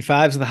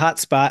 55 is the hot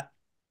spot.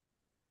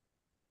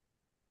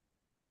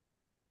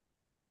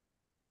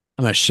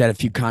 I'm gonna shed a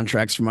few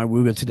contracts for my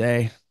Wooga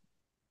today.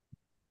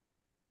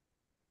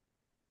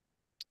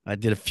 I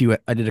did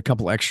a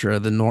couple extra,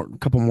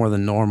 couple more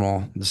than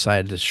normal.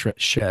 Decided to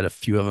shed a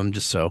few of them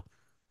just so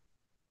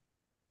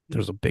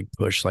there's a big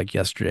push like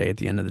yesterday. At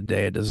the end of the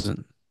day, it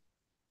doesn't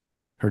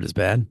hurt as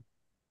bad.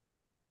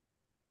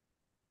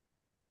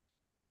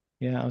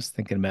 Yeah, I was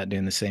thinking about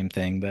doing the same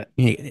thing, but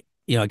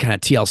Kind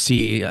of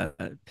TLC. I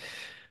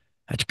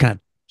kind of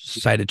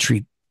decided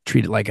to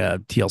treat it like a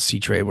TLC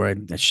trade where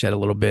I shed a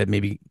little bit,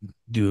 maybe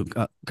do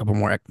a couple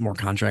more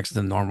contracts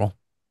than normal.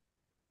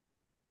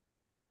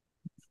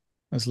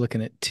 I was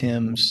looking at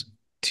Tim's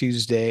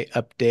Tuesday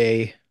up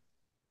day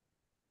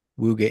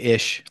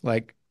Wooga-ish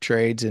like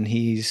trades, and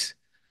he's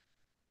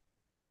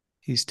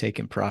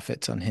taking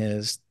profits on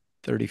his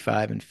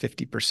 35 and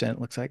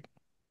 50%, looks like,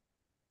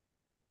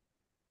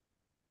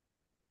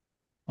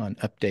 on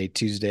up day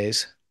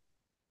Tuesdays.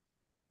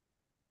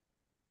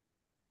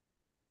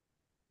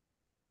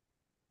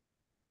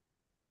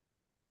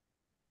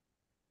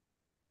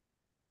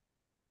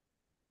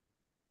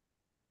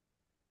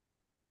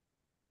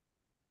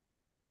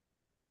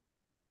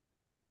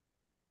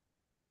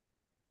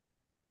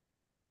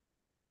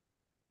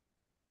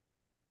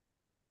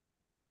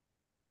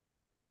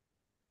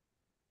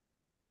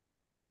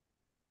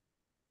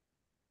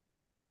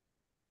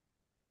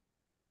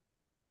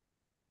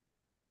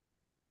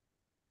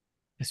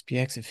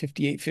 SPX at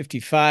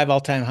 58.55,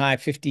 all-time high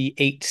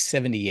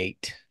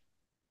 58.78.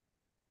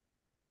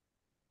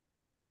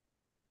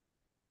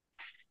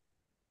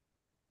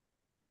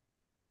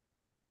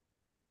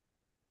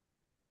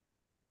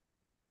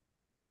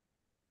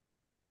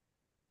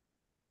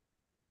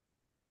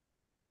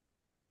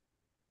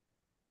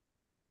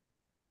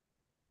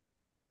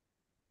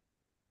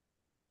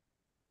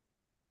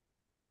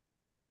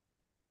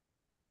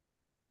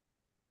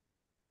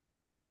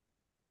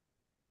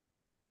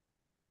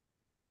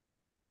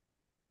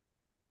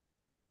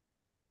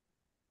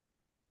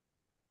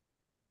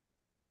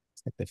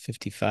 Like the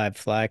 55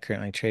 fly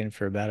currently trading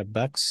for about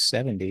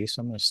 $1.70.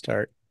 So I'm going to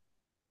start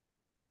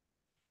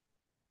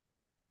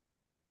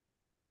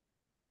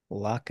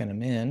locking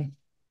them in.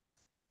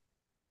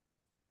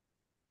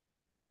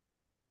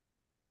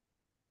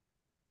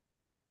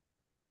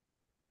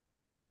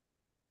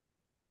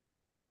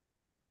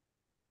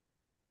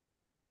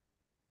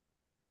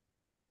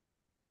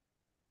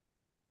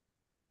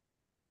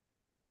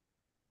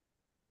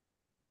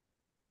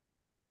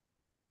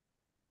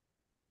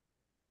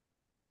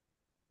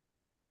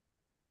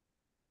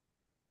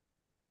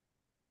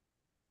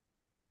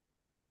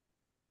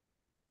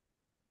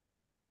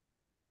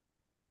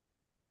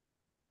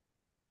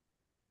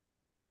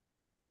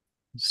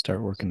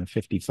 Start working the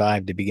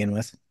 55 to begin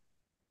with.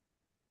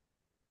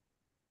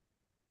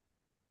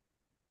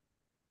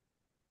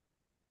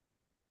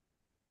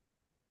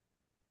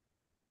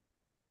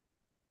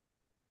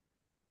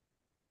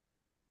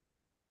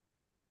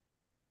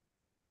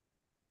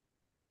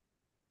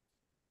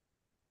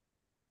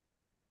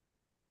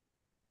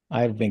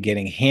 I've been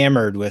getting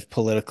hammered with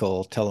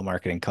political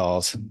telemarketing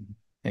calls.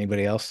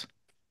 Anybody else?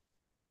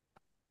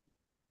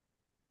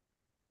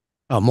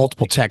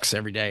 Multiple texts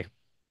every day.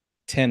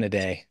 10 a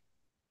day.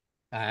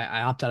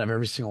 I opt out of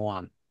every single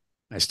one.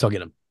 I still get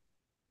them.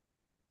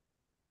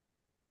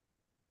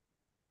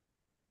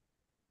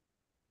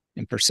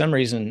 And for some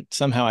reason,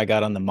 somehow I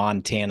got on the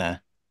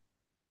Montana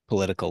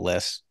political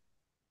list.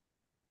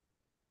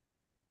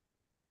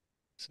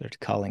 So they're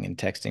calling and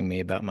texting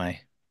me about my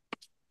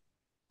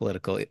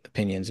political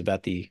opinions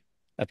about the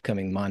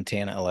upcoming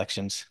Montana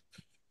elections.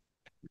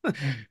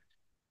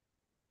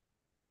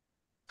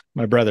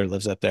 My brother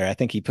lives up there. I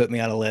think he put me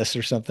on a list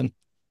or something.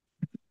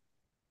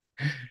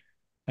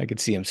 I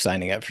could see him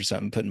signing up for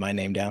something, putting my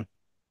name down.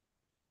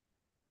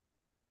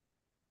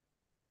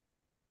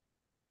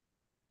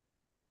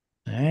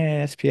 All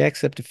right,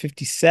 SPX up to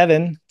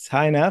 57. It's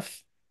high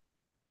enough.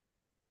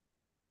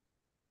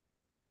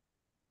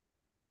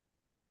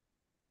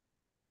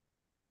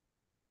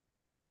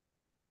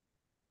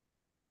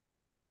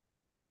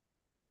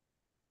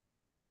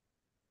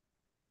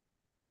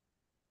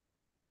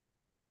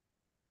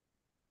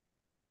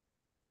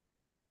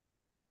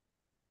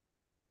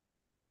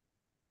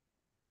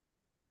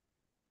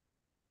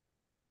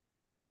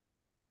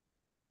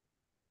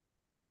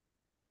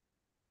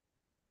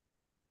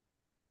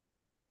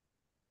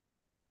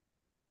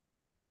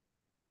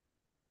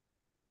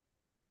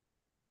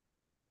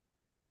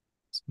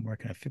 So I'm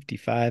working a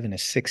 55 and a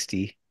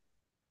 60.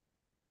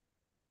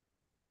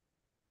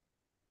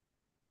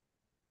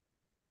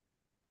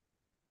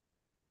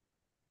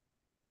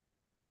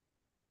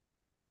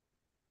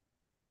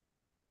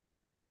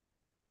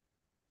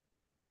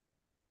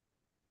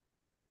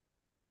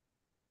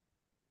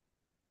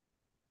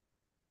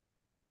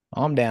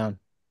 Calm down.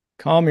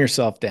 Calm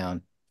yourself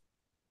down.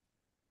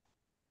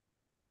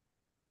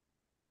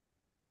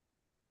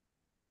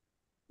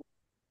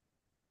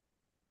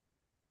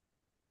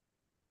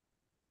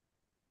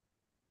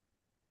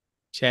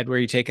 Chad, where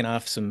are you taking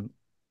off some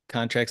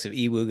contracts of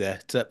EWUGA?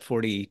 It's up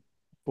 44%,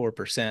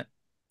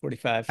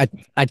 45.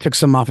 I took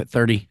some off at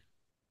 30.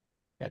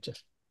 Gotcha.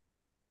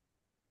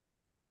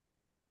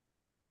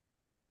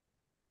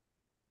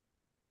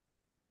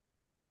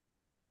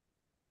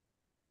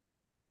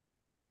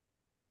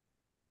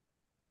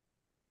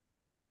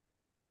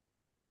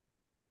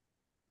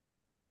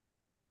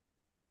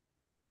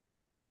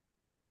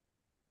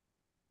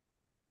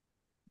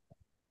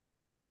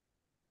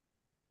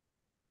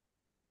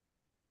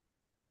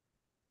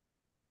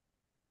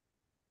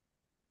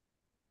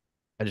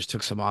 I just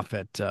took some off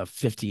at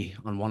 50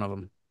 on one of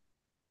them.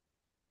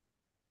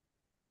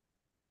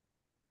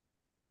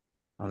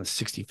 On the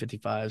 60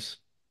 55s.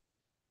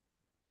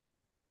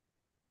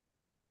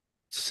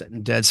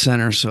 Sitting dead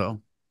center,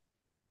 so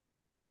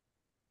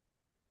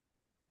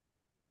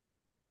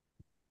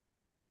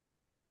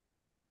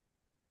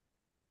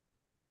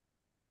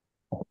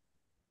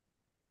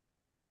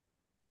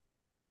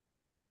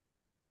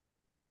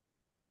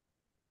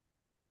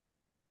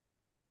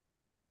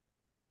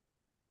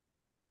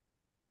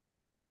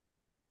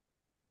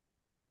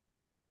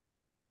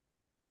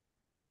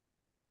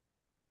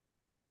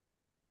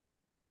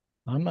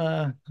I'm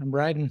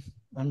riding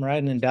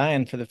and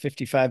dying for the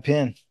 55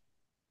 pin.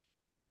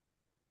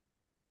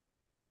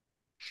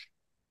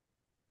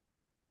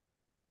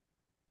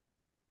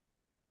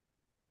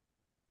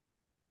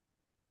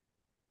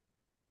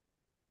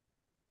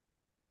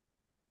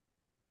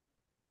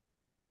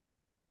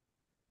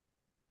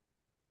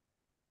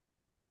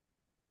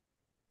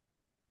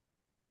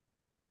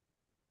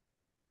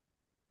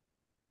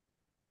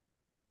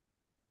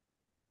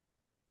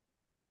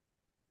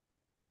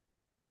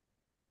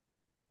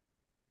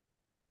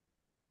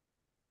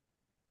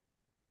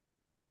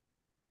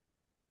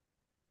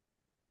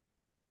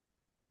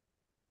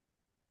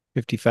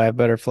 55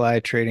 butterfly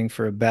trading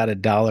for about a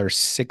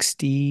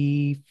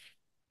 $1.60,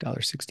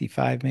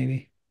 $1.65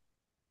 maybe.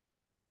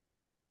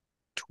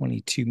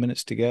 22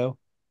 minutes to go.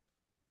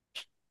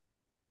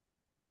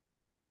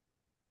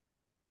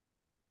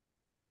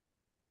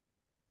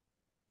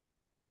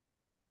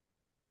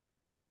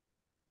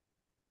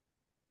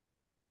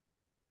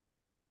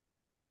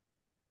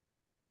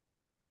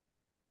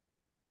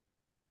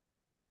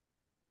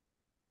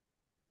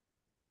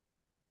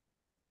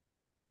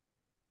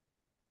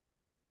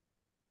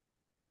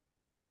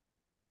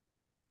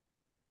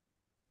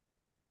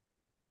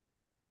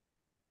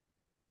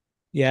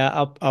 Yeah,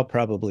 I'll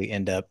probably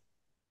end up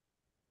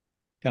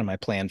kind of my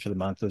plan for the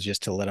month was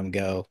just to let them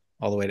go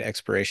all the way to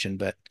expiration,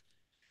 but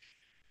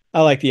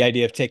I like the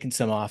idea of taking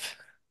some off.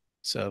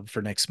 So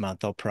for next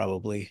month, I'll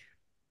probably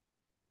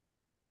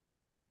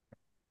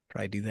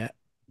do that.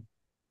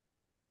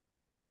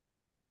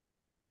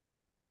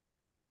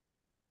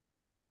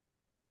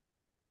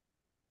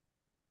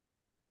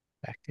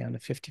 Back down to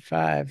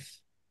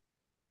 55.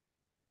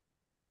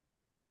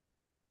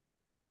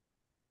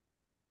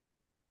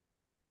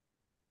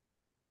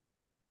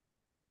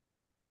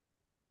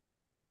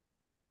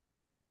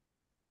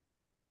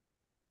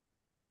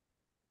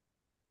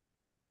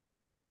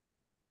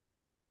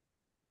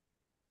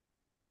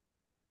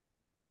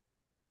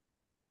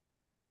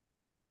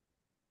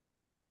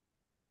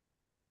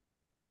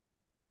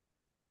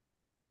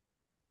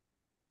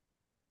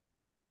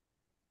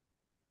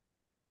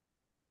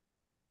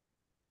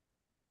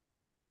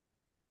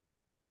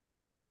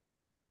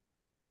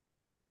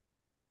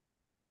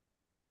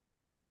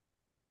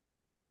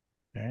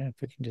 All right,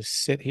 if we can just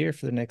sit here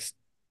for the next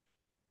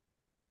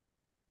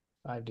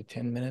 5 to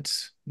 10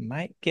 minutes,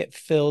 might get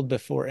filled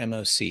before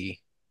MOC.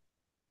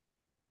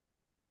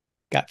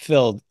 Got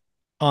filled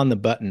on the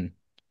button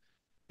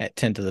at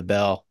 10 to the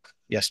bell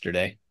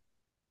yesterday,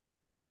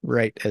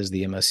 right as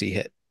the MOC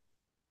hit.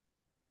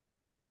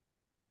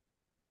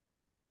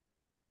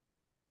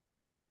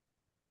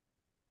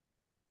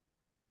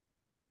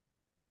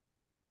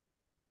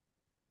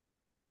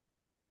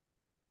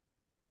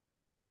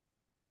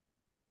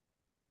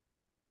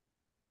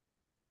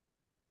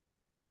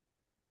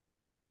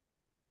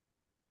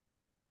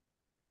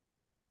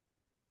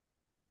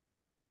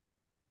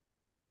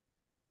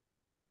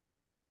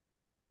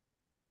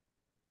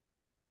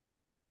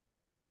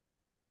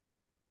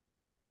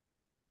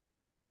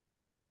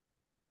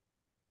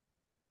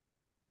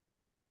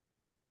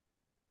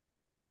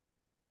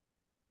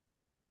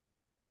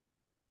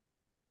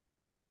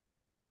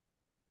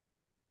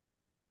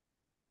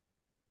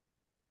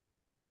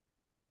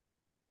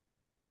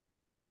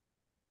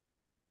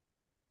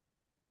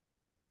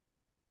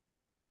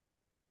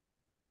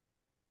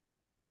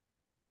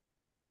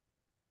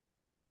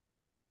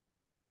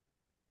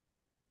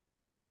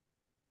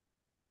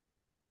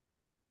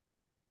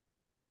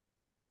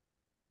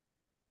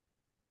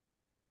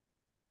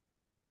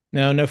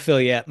 No, no fill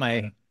yet.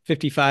 My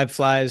 55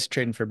 flies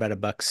trading for about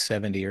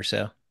 $1.70 or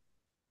so.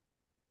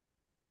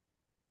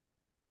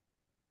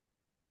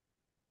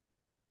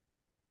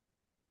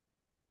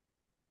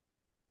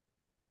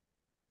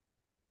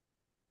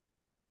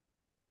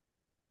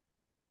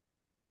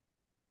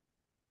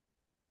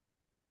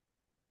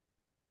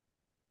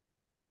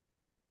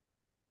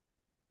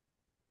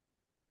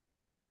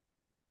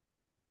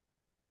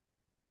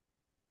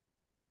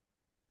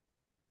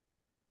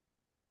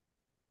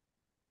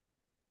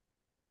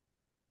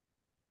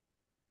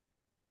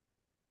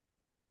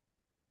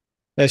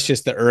 That's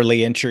just the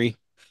early entry,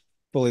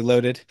 fully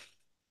loaded.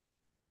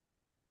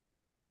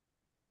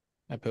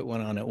 I put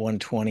one on at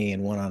 120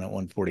 and one on at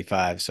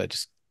 145. So I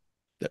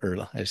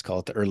just call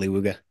it the early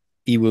wooga,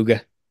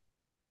 e-wooga.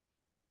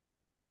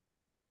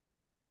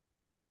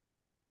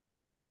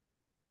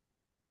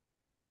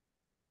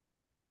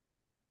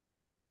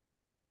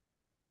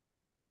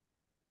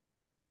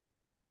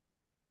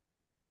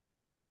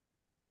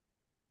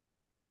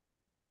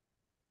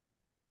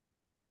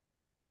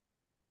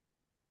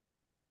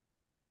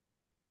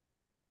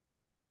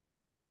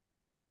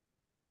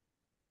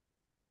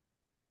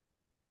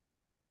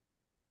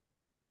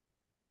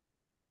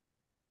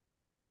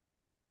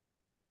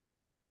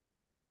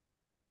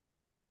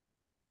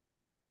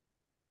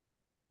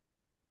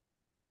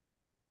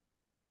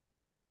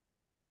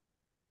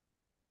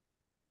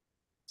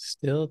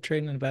 Still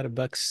trading at about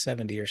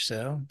 $1.70 or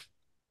so.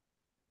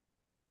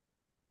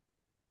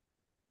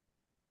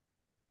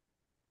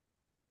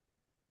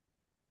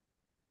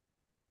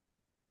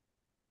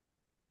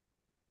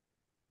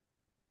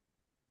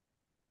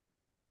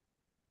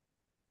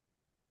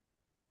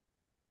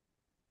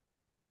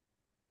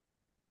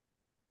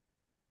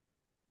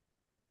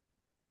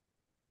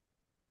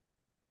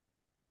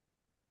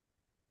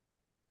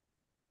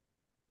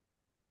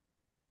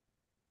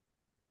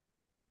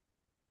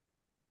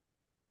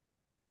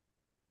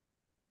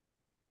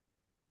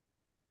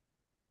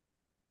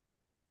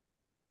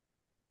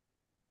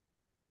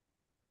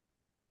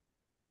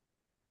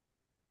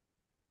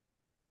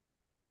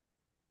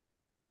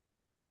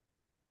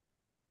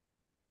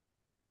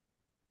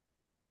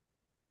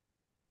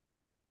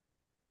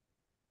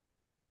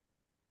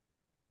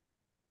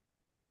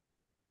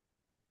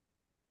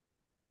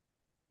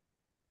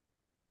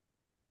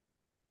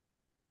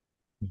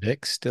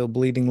 VIX still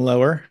bleeding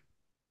lower.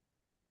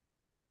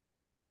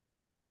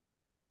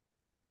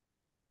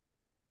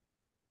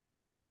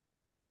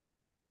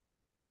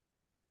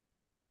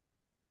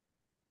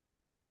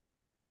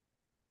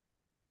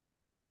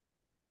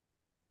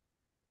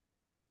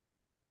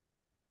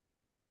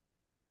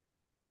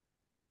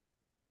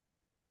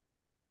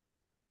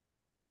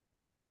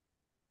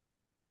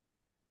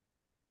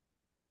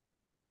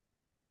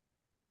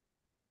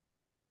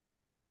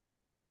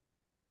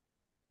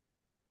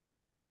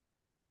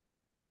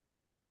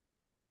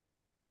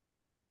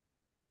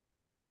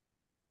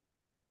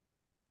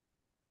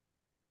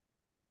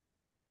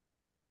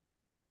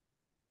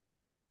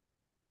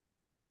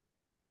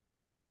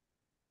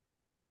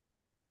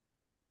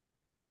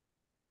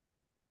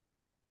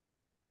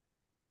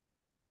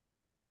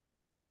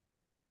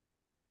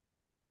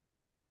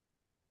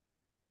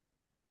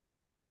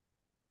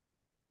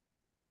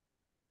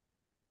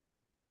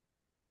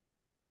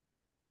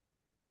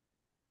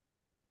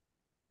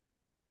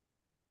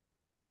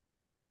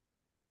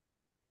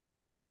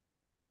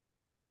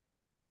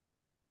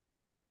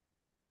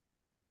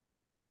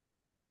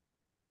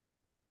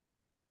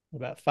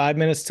 About 5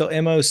 minutes till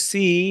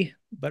MOC.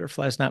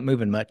 Butterfly's not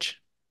moving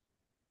much.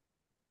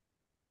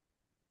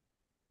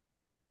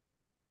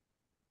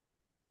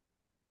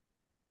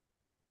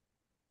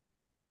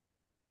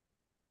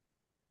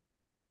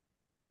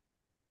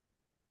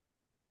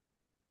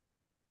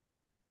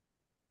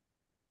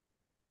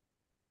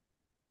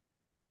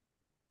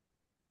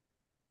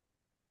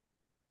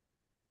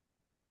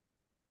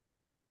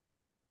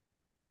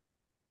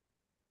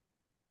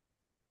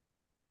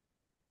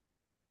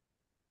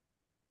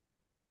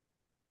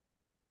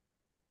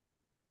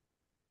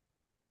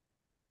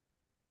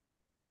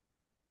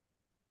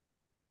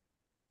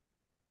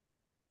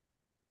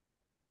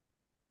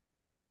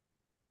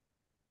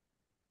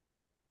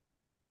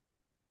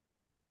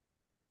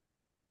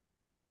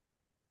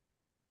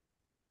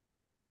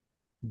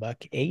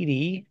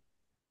 $1.80.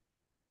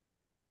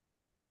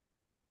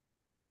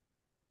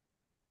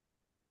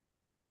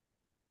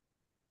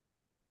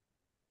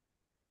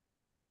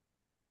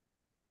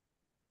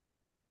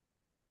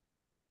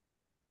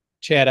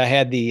 Chad, I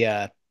had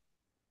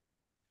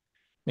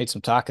made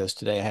some tacos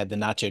today. I had the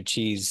nacho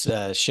cheese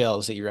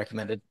shells that you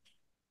recommended.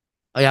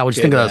 Oh yeah, what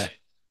you Good, think of those?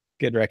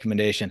 good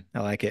recommendation.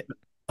 I like it.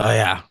 Oh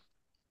yeah,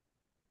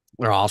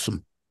 they're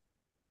awesome.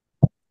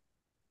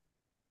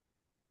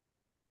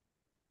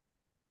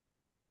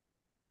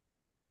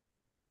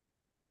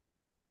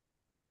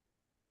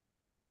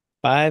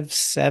 Five,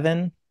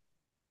 7.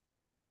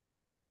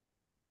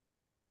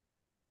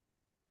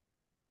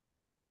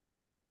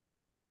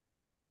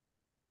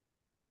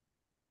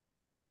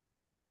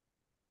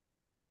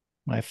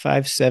 My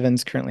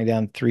 5.7's currently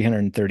down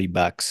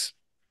 $330.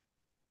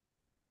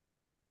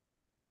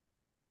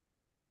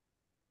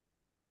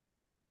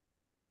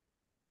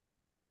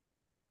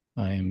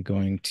 I am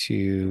going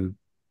to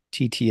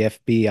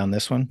TTFB on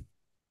this one.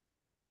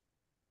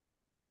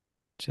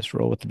 Just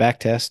roll with the back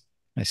test.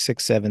 My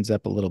 6.7's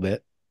up a little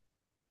bit.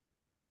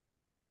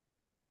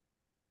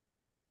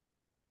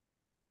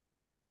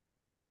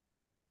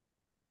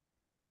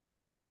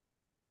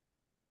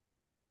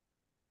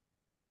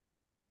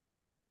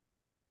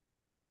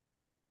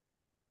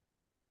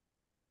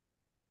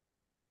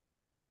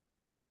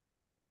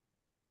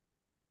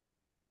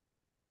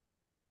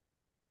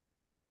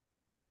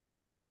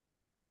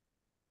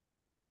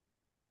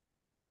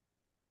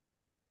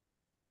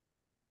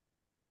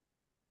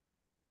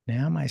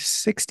 Now my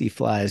 60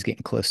 fly is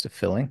getting close to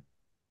filling.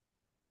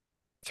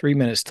 3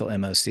 minutes till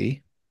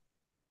MOC.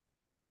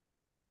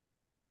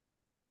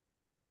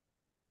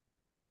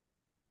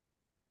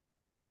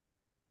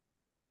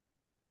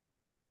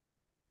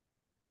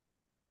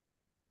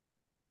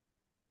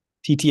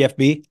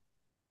 TTFB.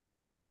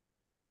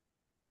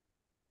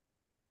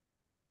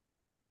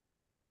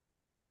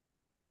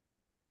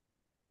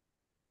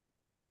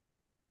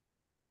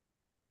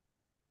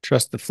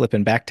 Trust the flip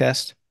and back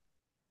test.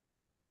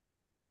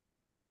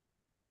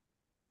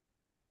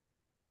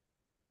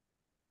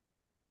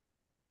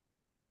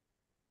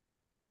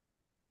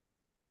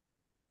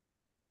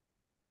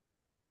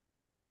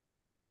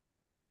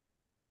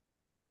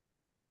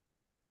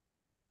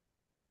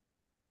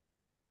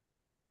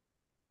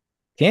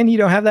 Ken, you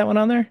don't have that one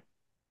on there?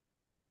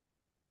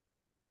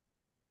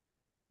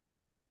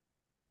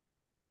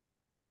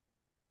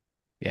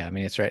 Yeah, I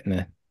mean, it's right in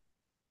the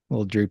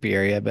little droopy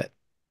area, but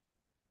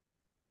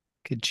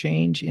could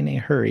change in a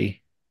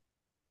hurry.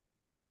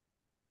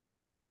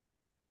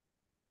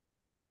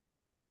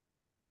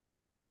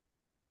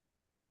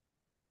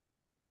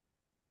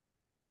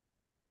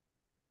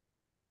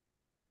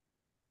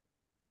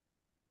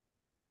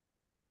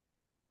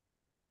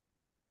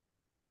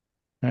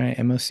 All right,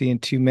 MOC in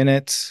 2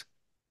 minutes.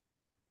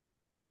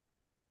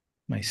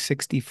 My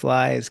 60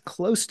 fly is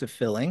close to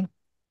filling.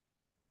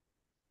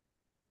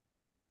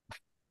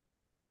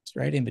 It's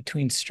right in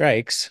between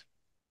strikes.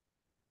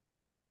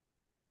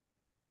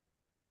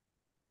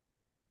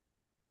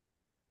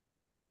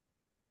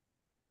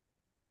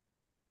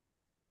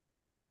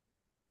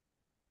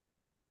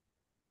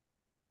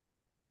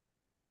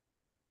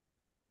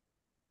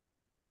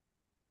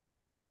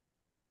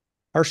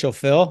 Partial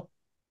fill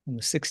on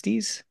the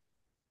 60s.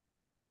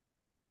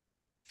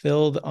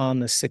 Filled on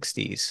the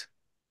 60s.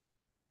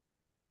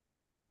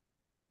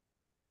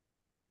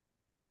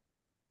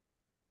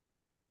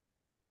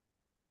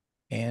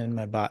 And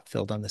my bot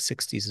filled on the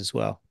 60s as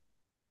well.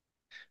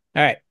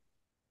 All right.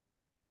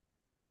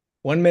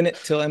 1 minute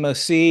till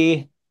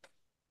MOC.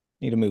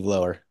 Need to move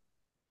lower.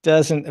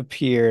 Doesn't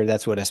appear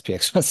that's what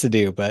SPX wants to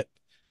do, but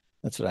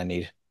that's what I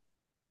need.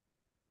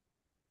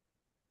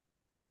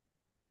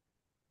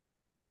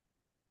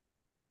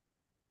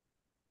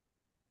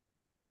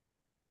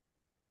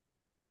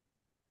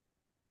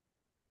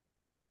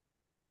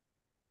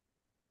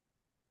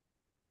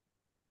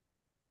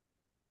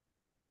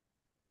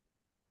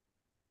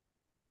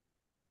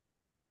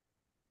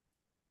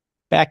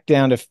 Back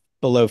down to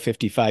below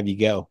 55 you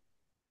go.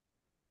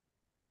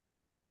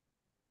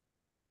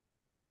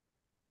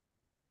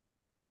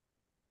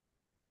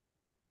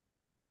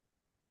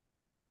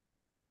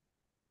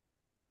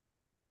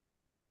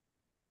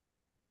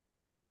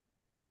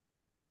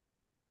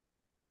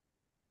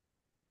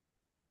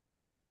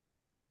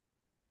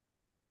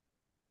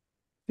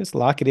 Just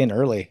lock it in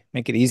early.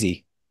 Make it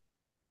easy.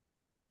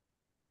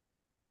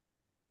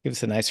 Give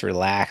us a nice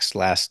relaxed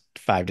last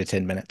 5 to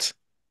 10 minutes.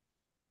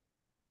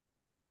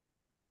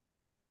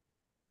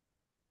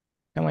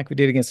 Kind of like we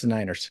did against the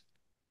Niners.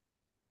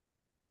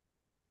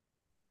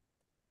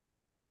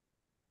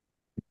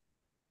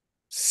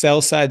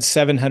 Sell side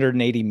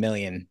 780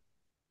 million.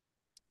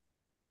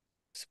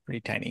 It's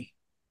pretty tiny.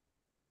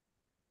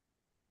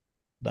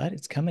 But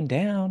it's coming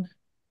down.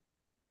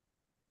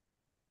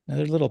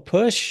 Another little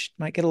push.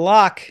 Might get a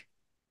lock.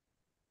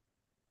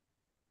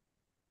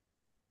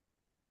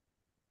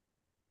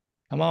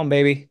 Come on,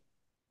 baby.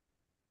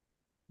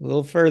 A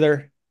little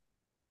further.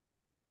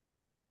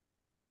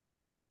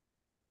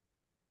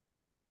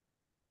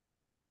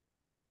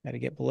 Got to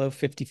get below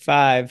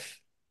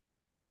 55.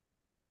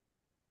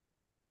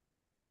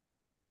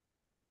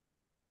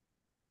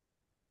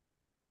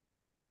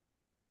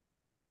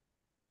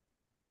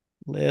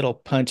 Little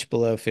punch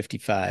below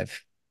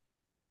 55.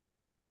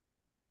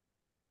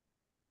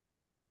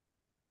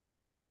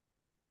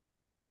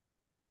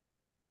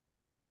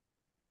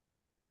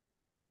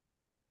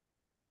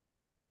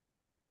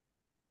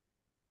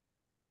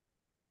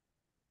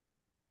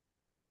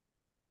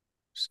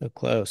 So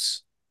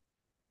close.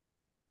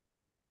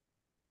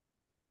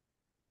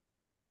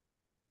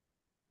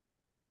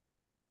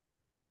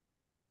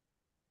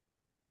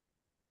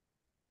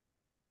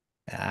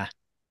 Ah,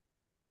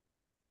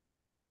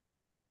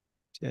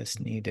 just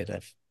needed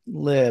a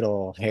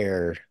little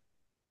hair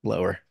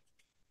lower.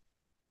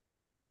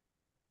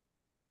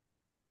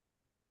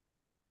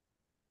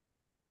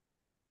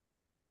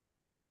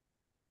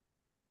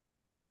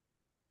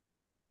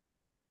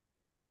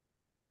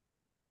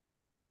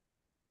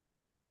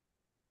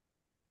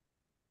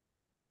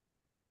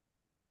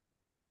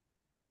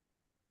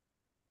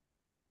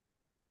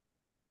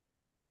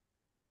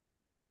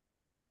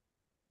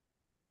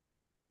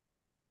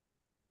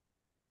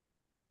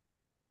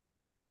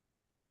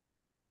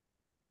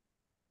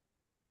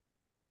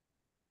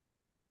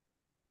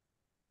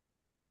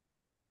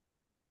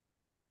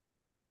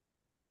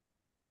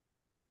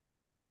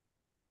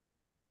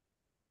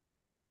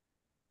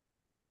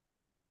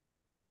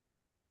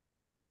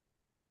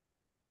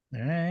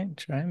 All right,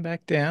 trying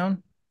back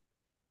down.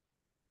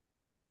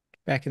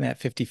 Back in that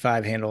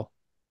 55 handle.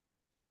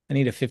 I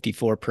need a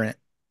 54 print.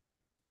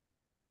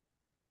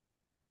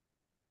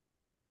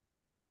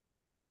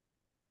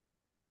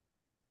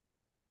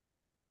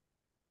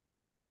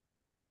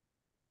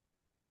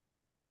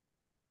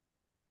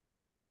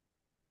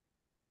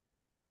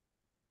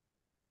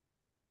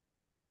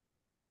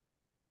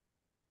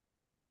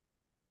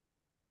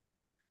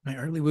 My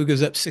early woo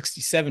goes up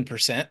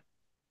 67%.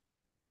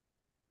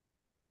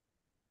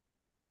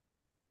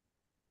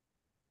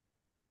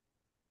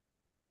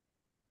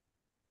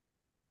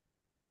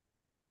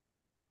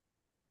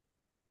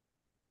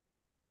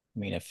 I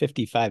mean, a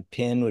 55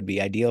 pin would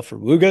be ideal for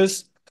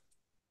Woogas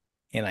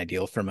and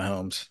ideal for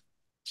Mahomes.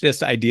 It's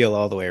just ideal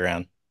all the way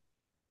around.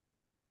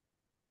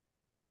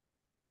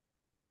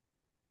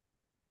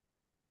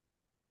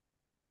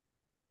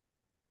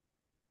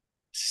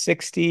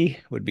 60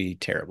 would be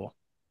terrible.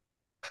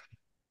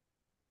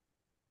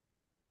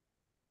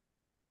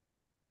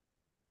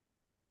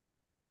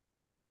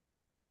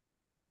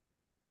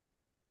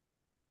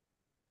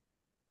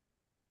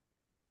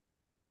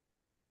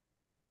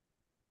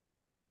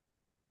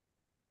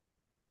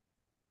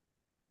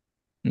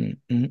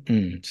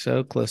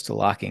 So close to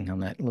locking on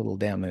that little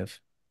down move.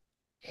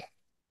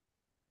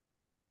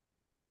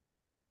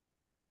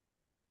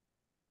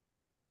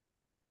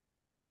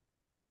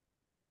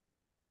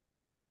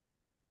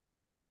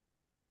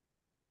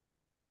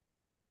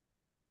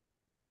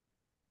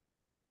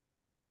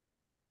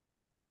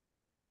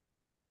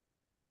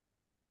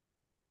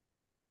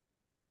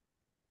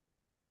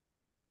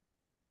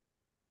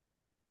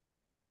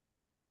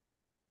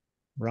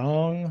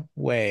 Wrong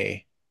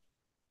way.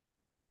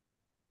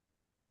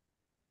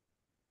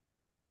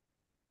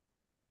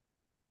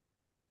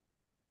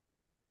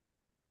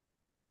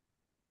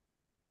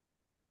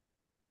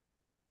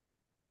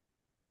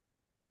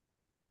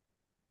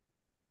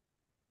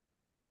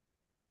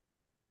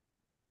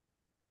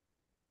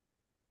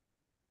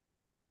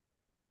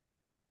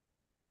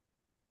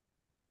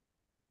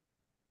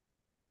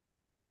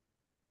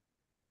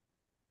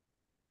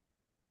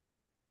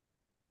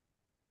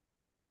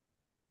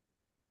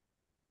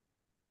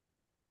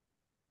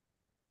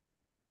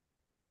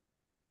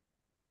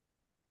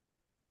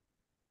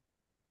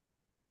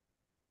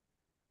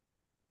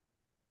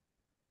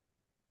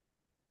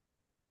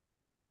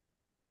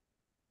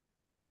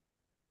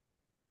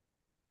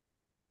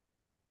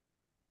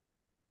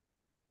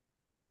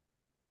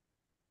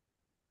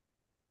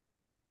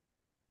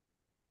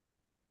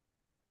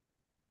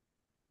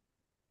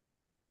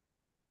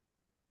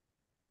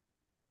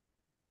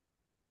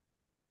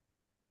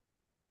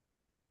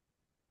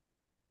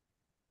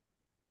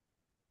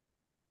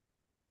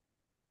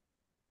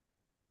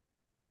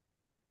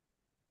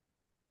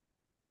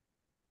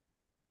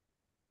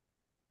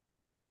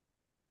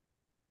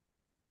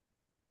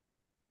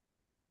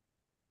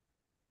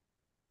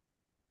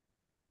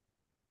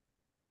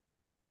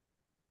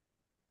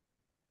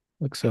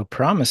 Looked so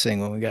promising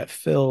when we got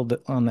filled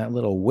on that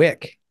little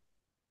wick.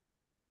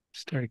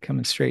 Started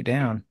coming straight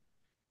down.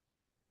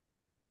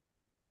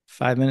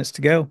 5 minutes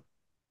to go.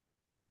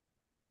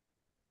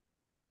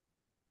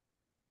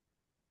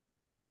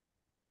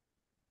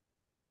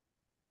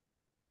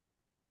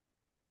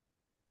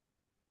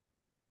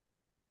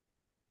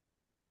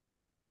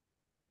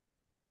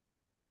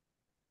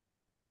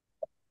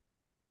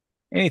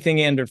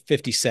 Anything under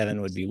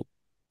 57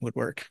 would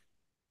work.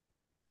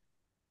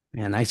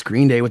 Man, nice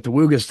green day with the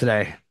Woogas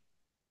today.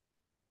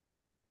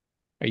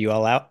 Are you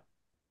all out?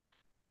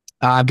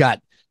 I've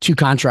got 2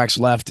 contracts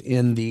left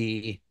in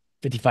the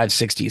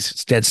 5560s.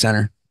 It's dead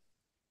center.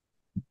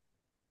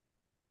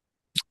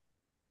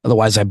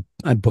 Otherwise,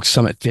 I booked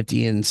some at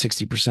 50 and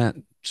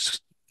 60%.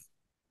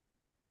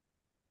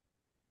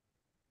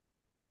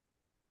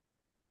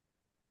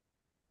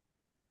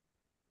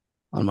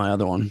 On my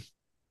other one.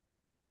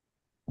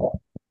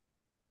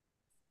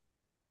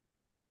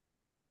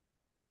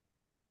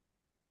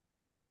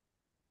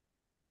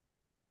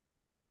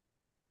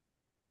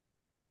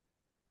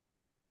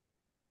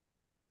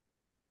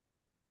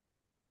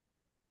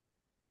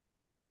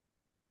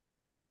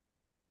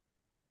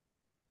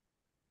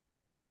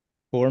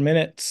 4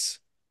 minutes.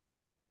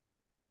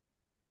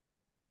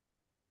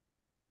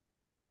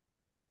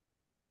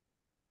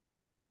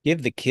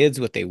 Give the kids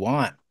what they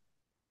want.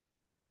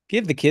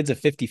 Give the kids a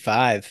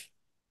 55.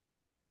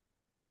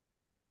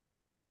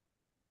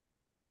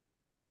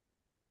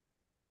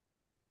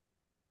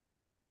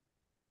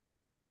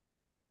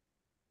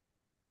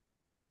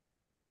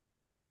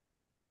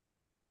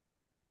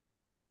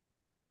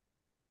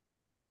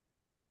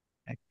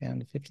 Back down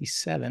to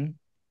 57.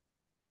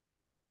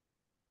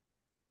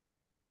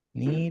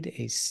 Need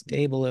a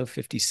stay below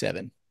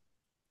 57.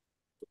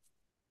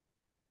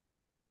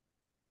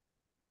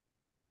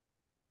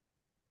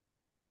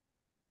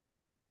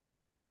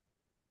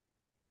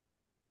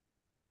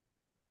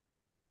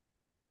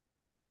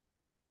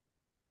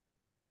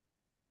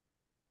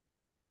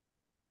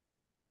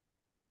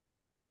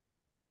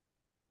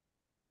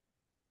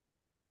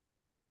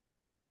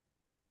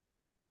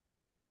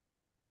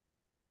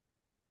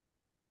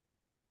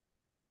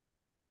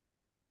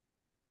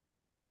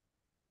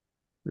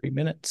 Three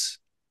minutes.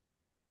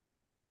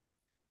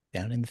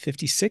 Down in the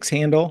 56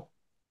 handle.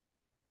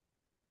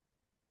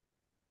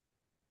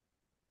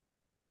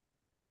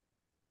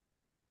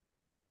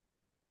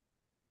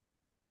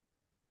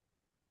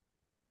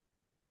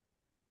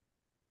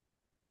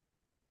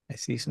 I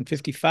see some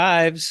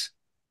 55s.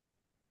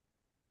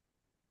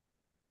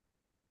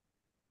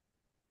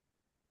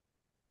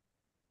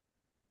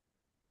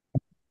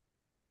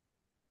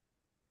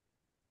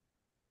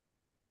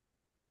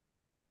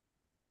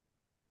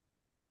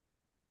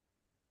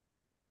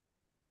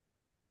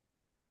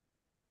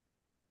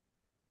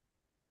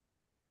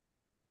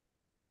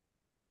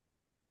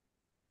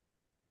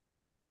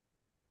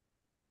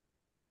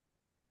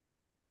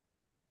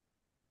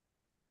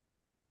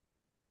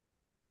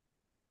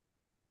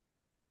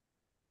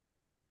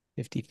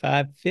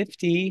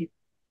 $55.50.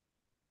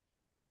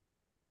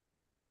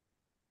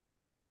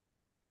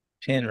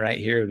 Pin right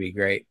here would be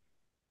great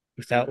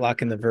without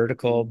locking the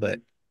vertical, but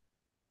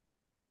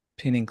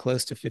pinning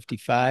close to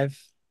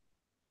 55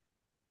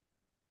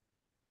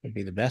 would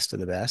be the best of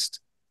the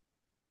best.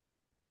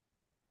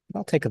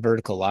 I'll take a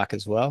vertical lock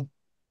as well.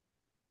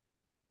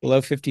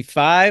 Below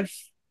 55,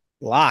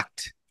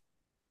 locked.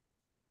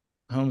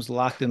 Home's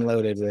locked and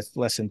loaded with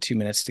less than 2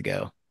 minutes to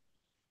go.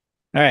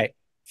 All right,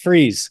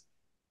 freeze.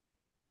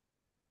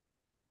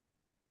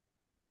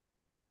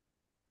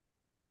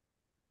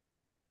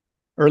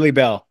 Early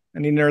bell. I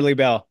need an early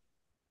bell.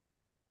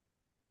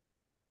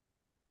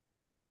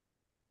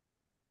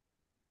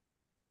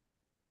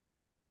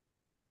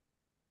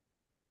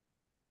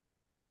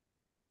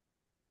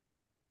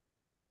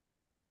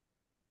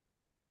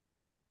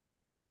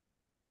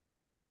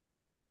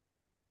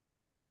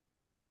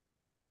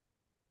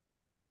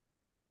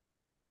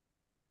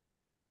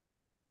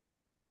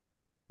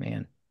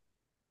 Man,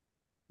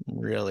 I'm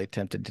really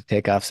tempted to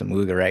take off some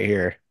Wooga right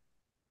here.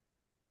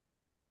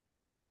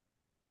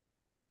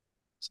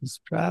 This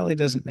probably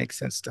doesn't make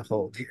sense to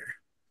hold here.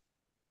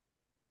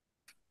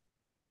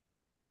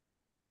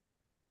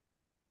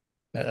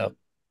 Uh-oh.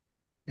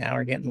 Now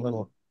we're getting a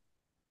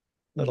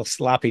little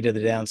sloppy to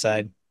the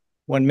downside.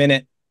 1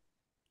 minute.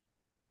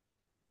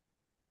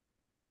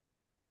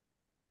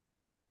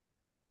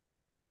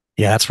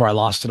 Yeah, that's where I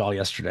lost it all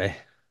yesterday.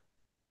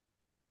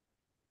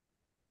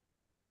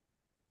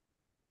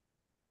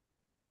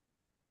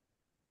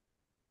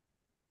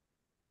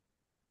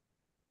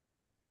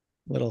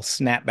 Little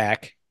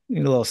snapback.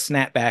 Need a little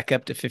snapback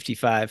up to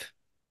 55.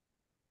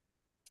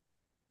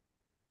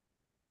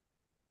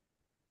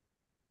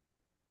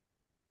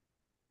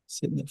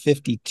 Sitting at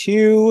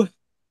 52.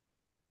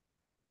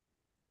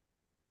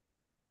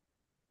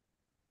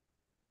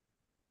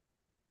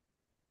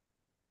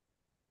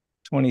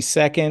 Twenty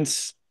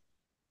seconds.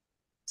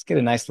 Let's get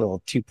a nice little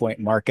 2-point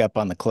markup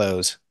on the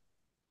close.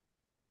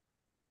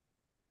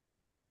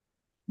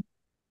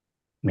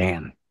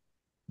 Man,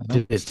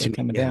 Still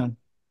coming down.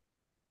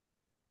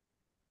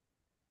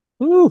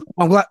 Ooh,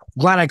 I'm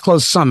glad I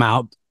closed some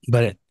out,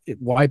 but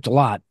it wiped a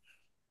lot.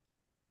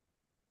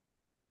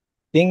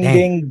 Ding, Dang.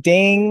 ding,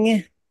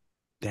 ding.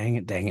 Dang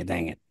it, dang it,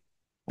 dang it.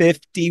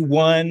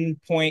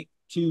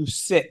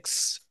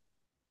 51.26.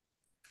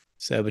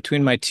 So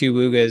between my two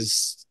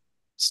Wugas,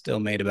 still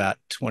made about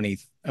 20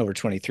 over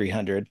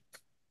 2,300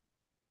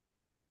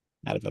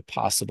 out of a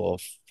possible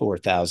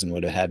 4,000.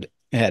 Would have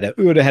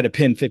had a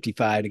pin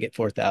 55 to get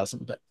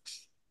 4,000. But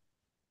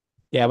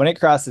yeah, when it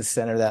crosses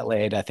center that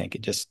late, I think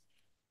it just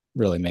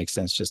really makes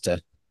sense just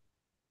to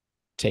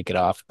take it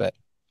off. But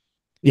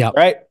yeah, all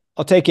right,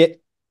 I'll take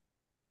it.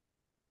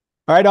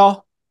 All right,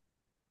 all.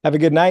 Have a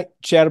good night.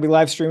 Chad will be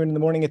live streaming in the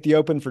morning at the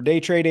open for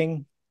day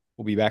trading.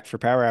 We'll be back for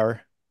Power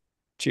Hour.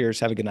 Cheers.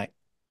 Have a good night.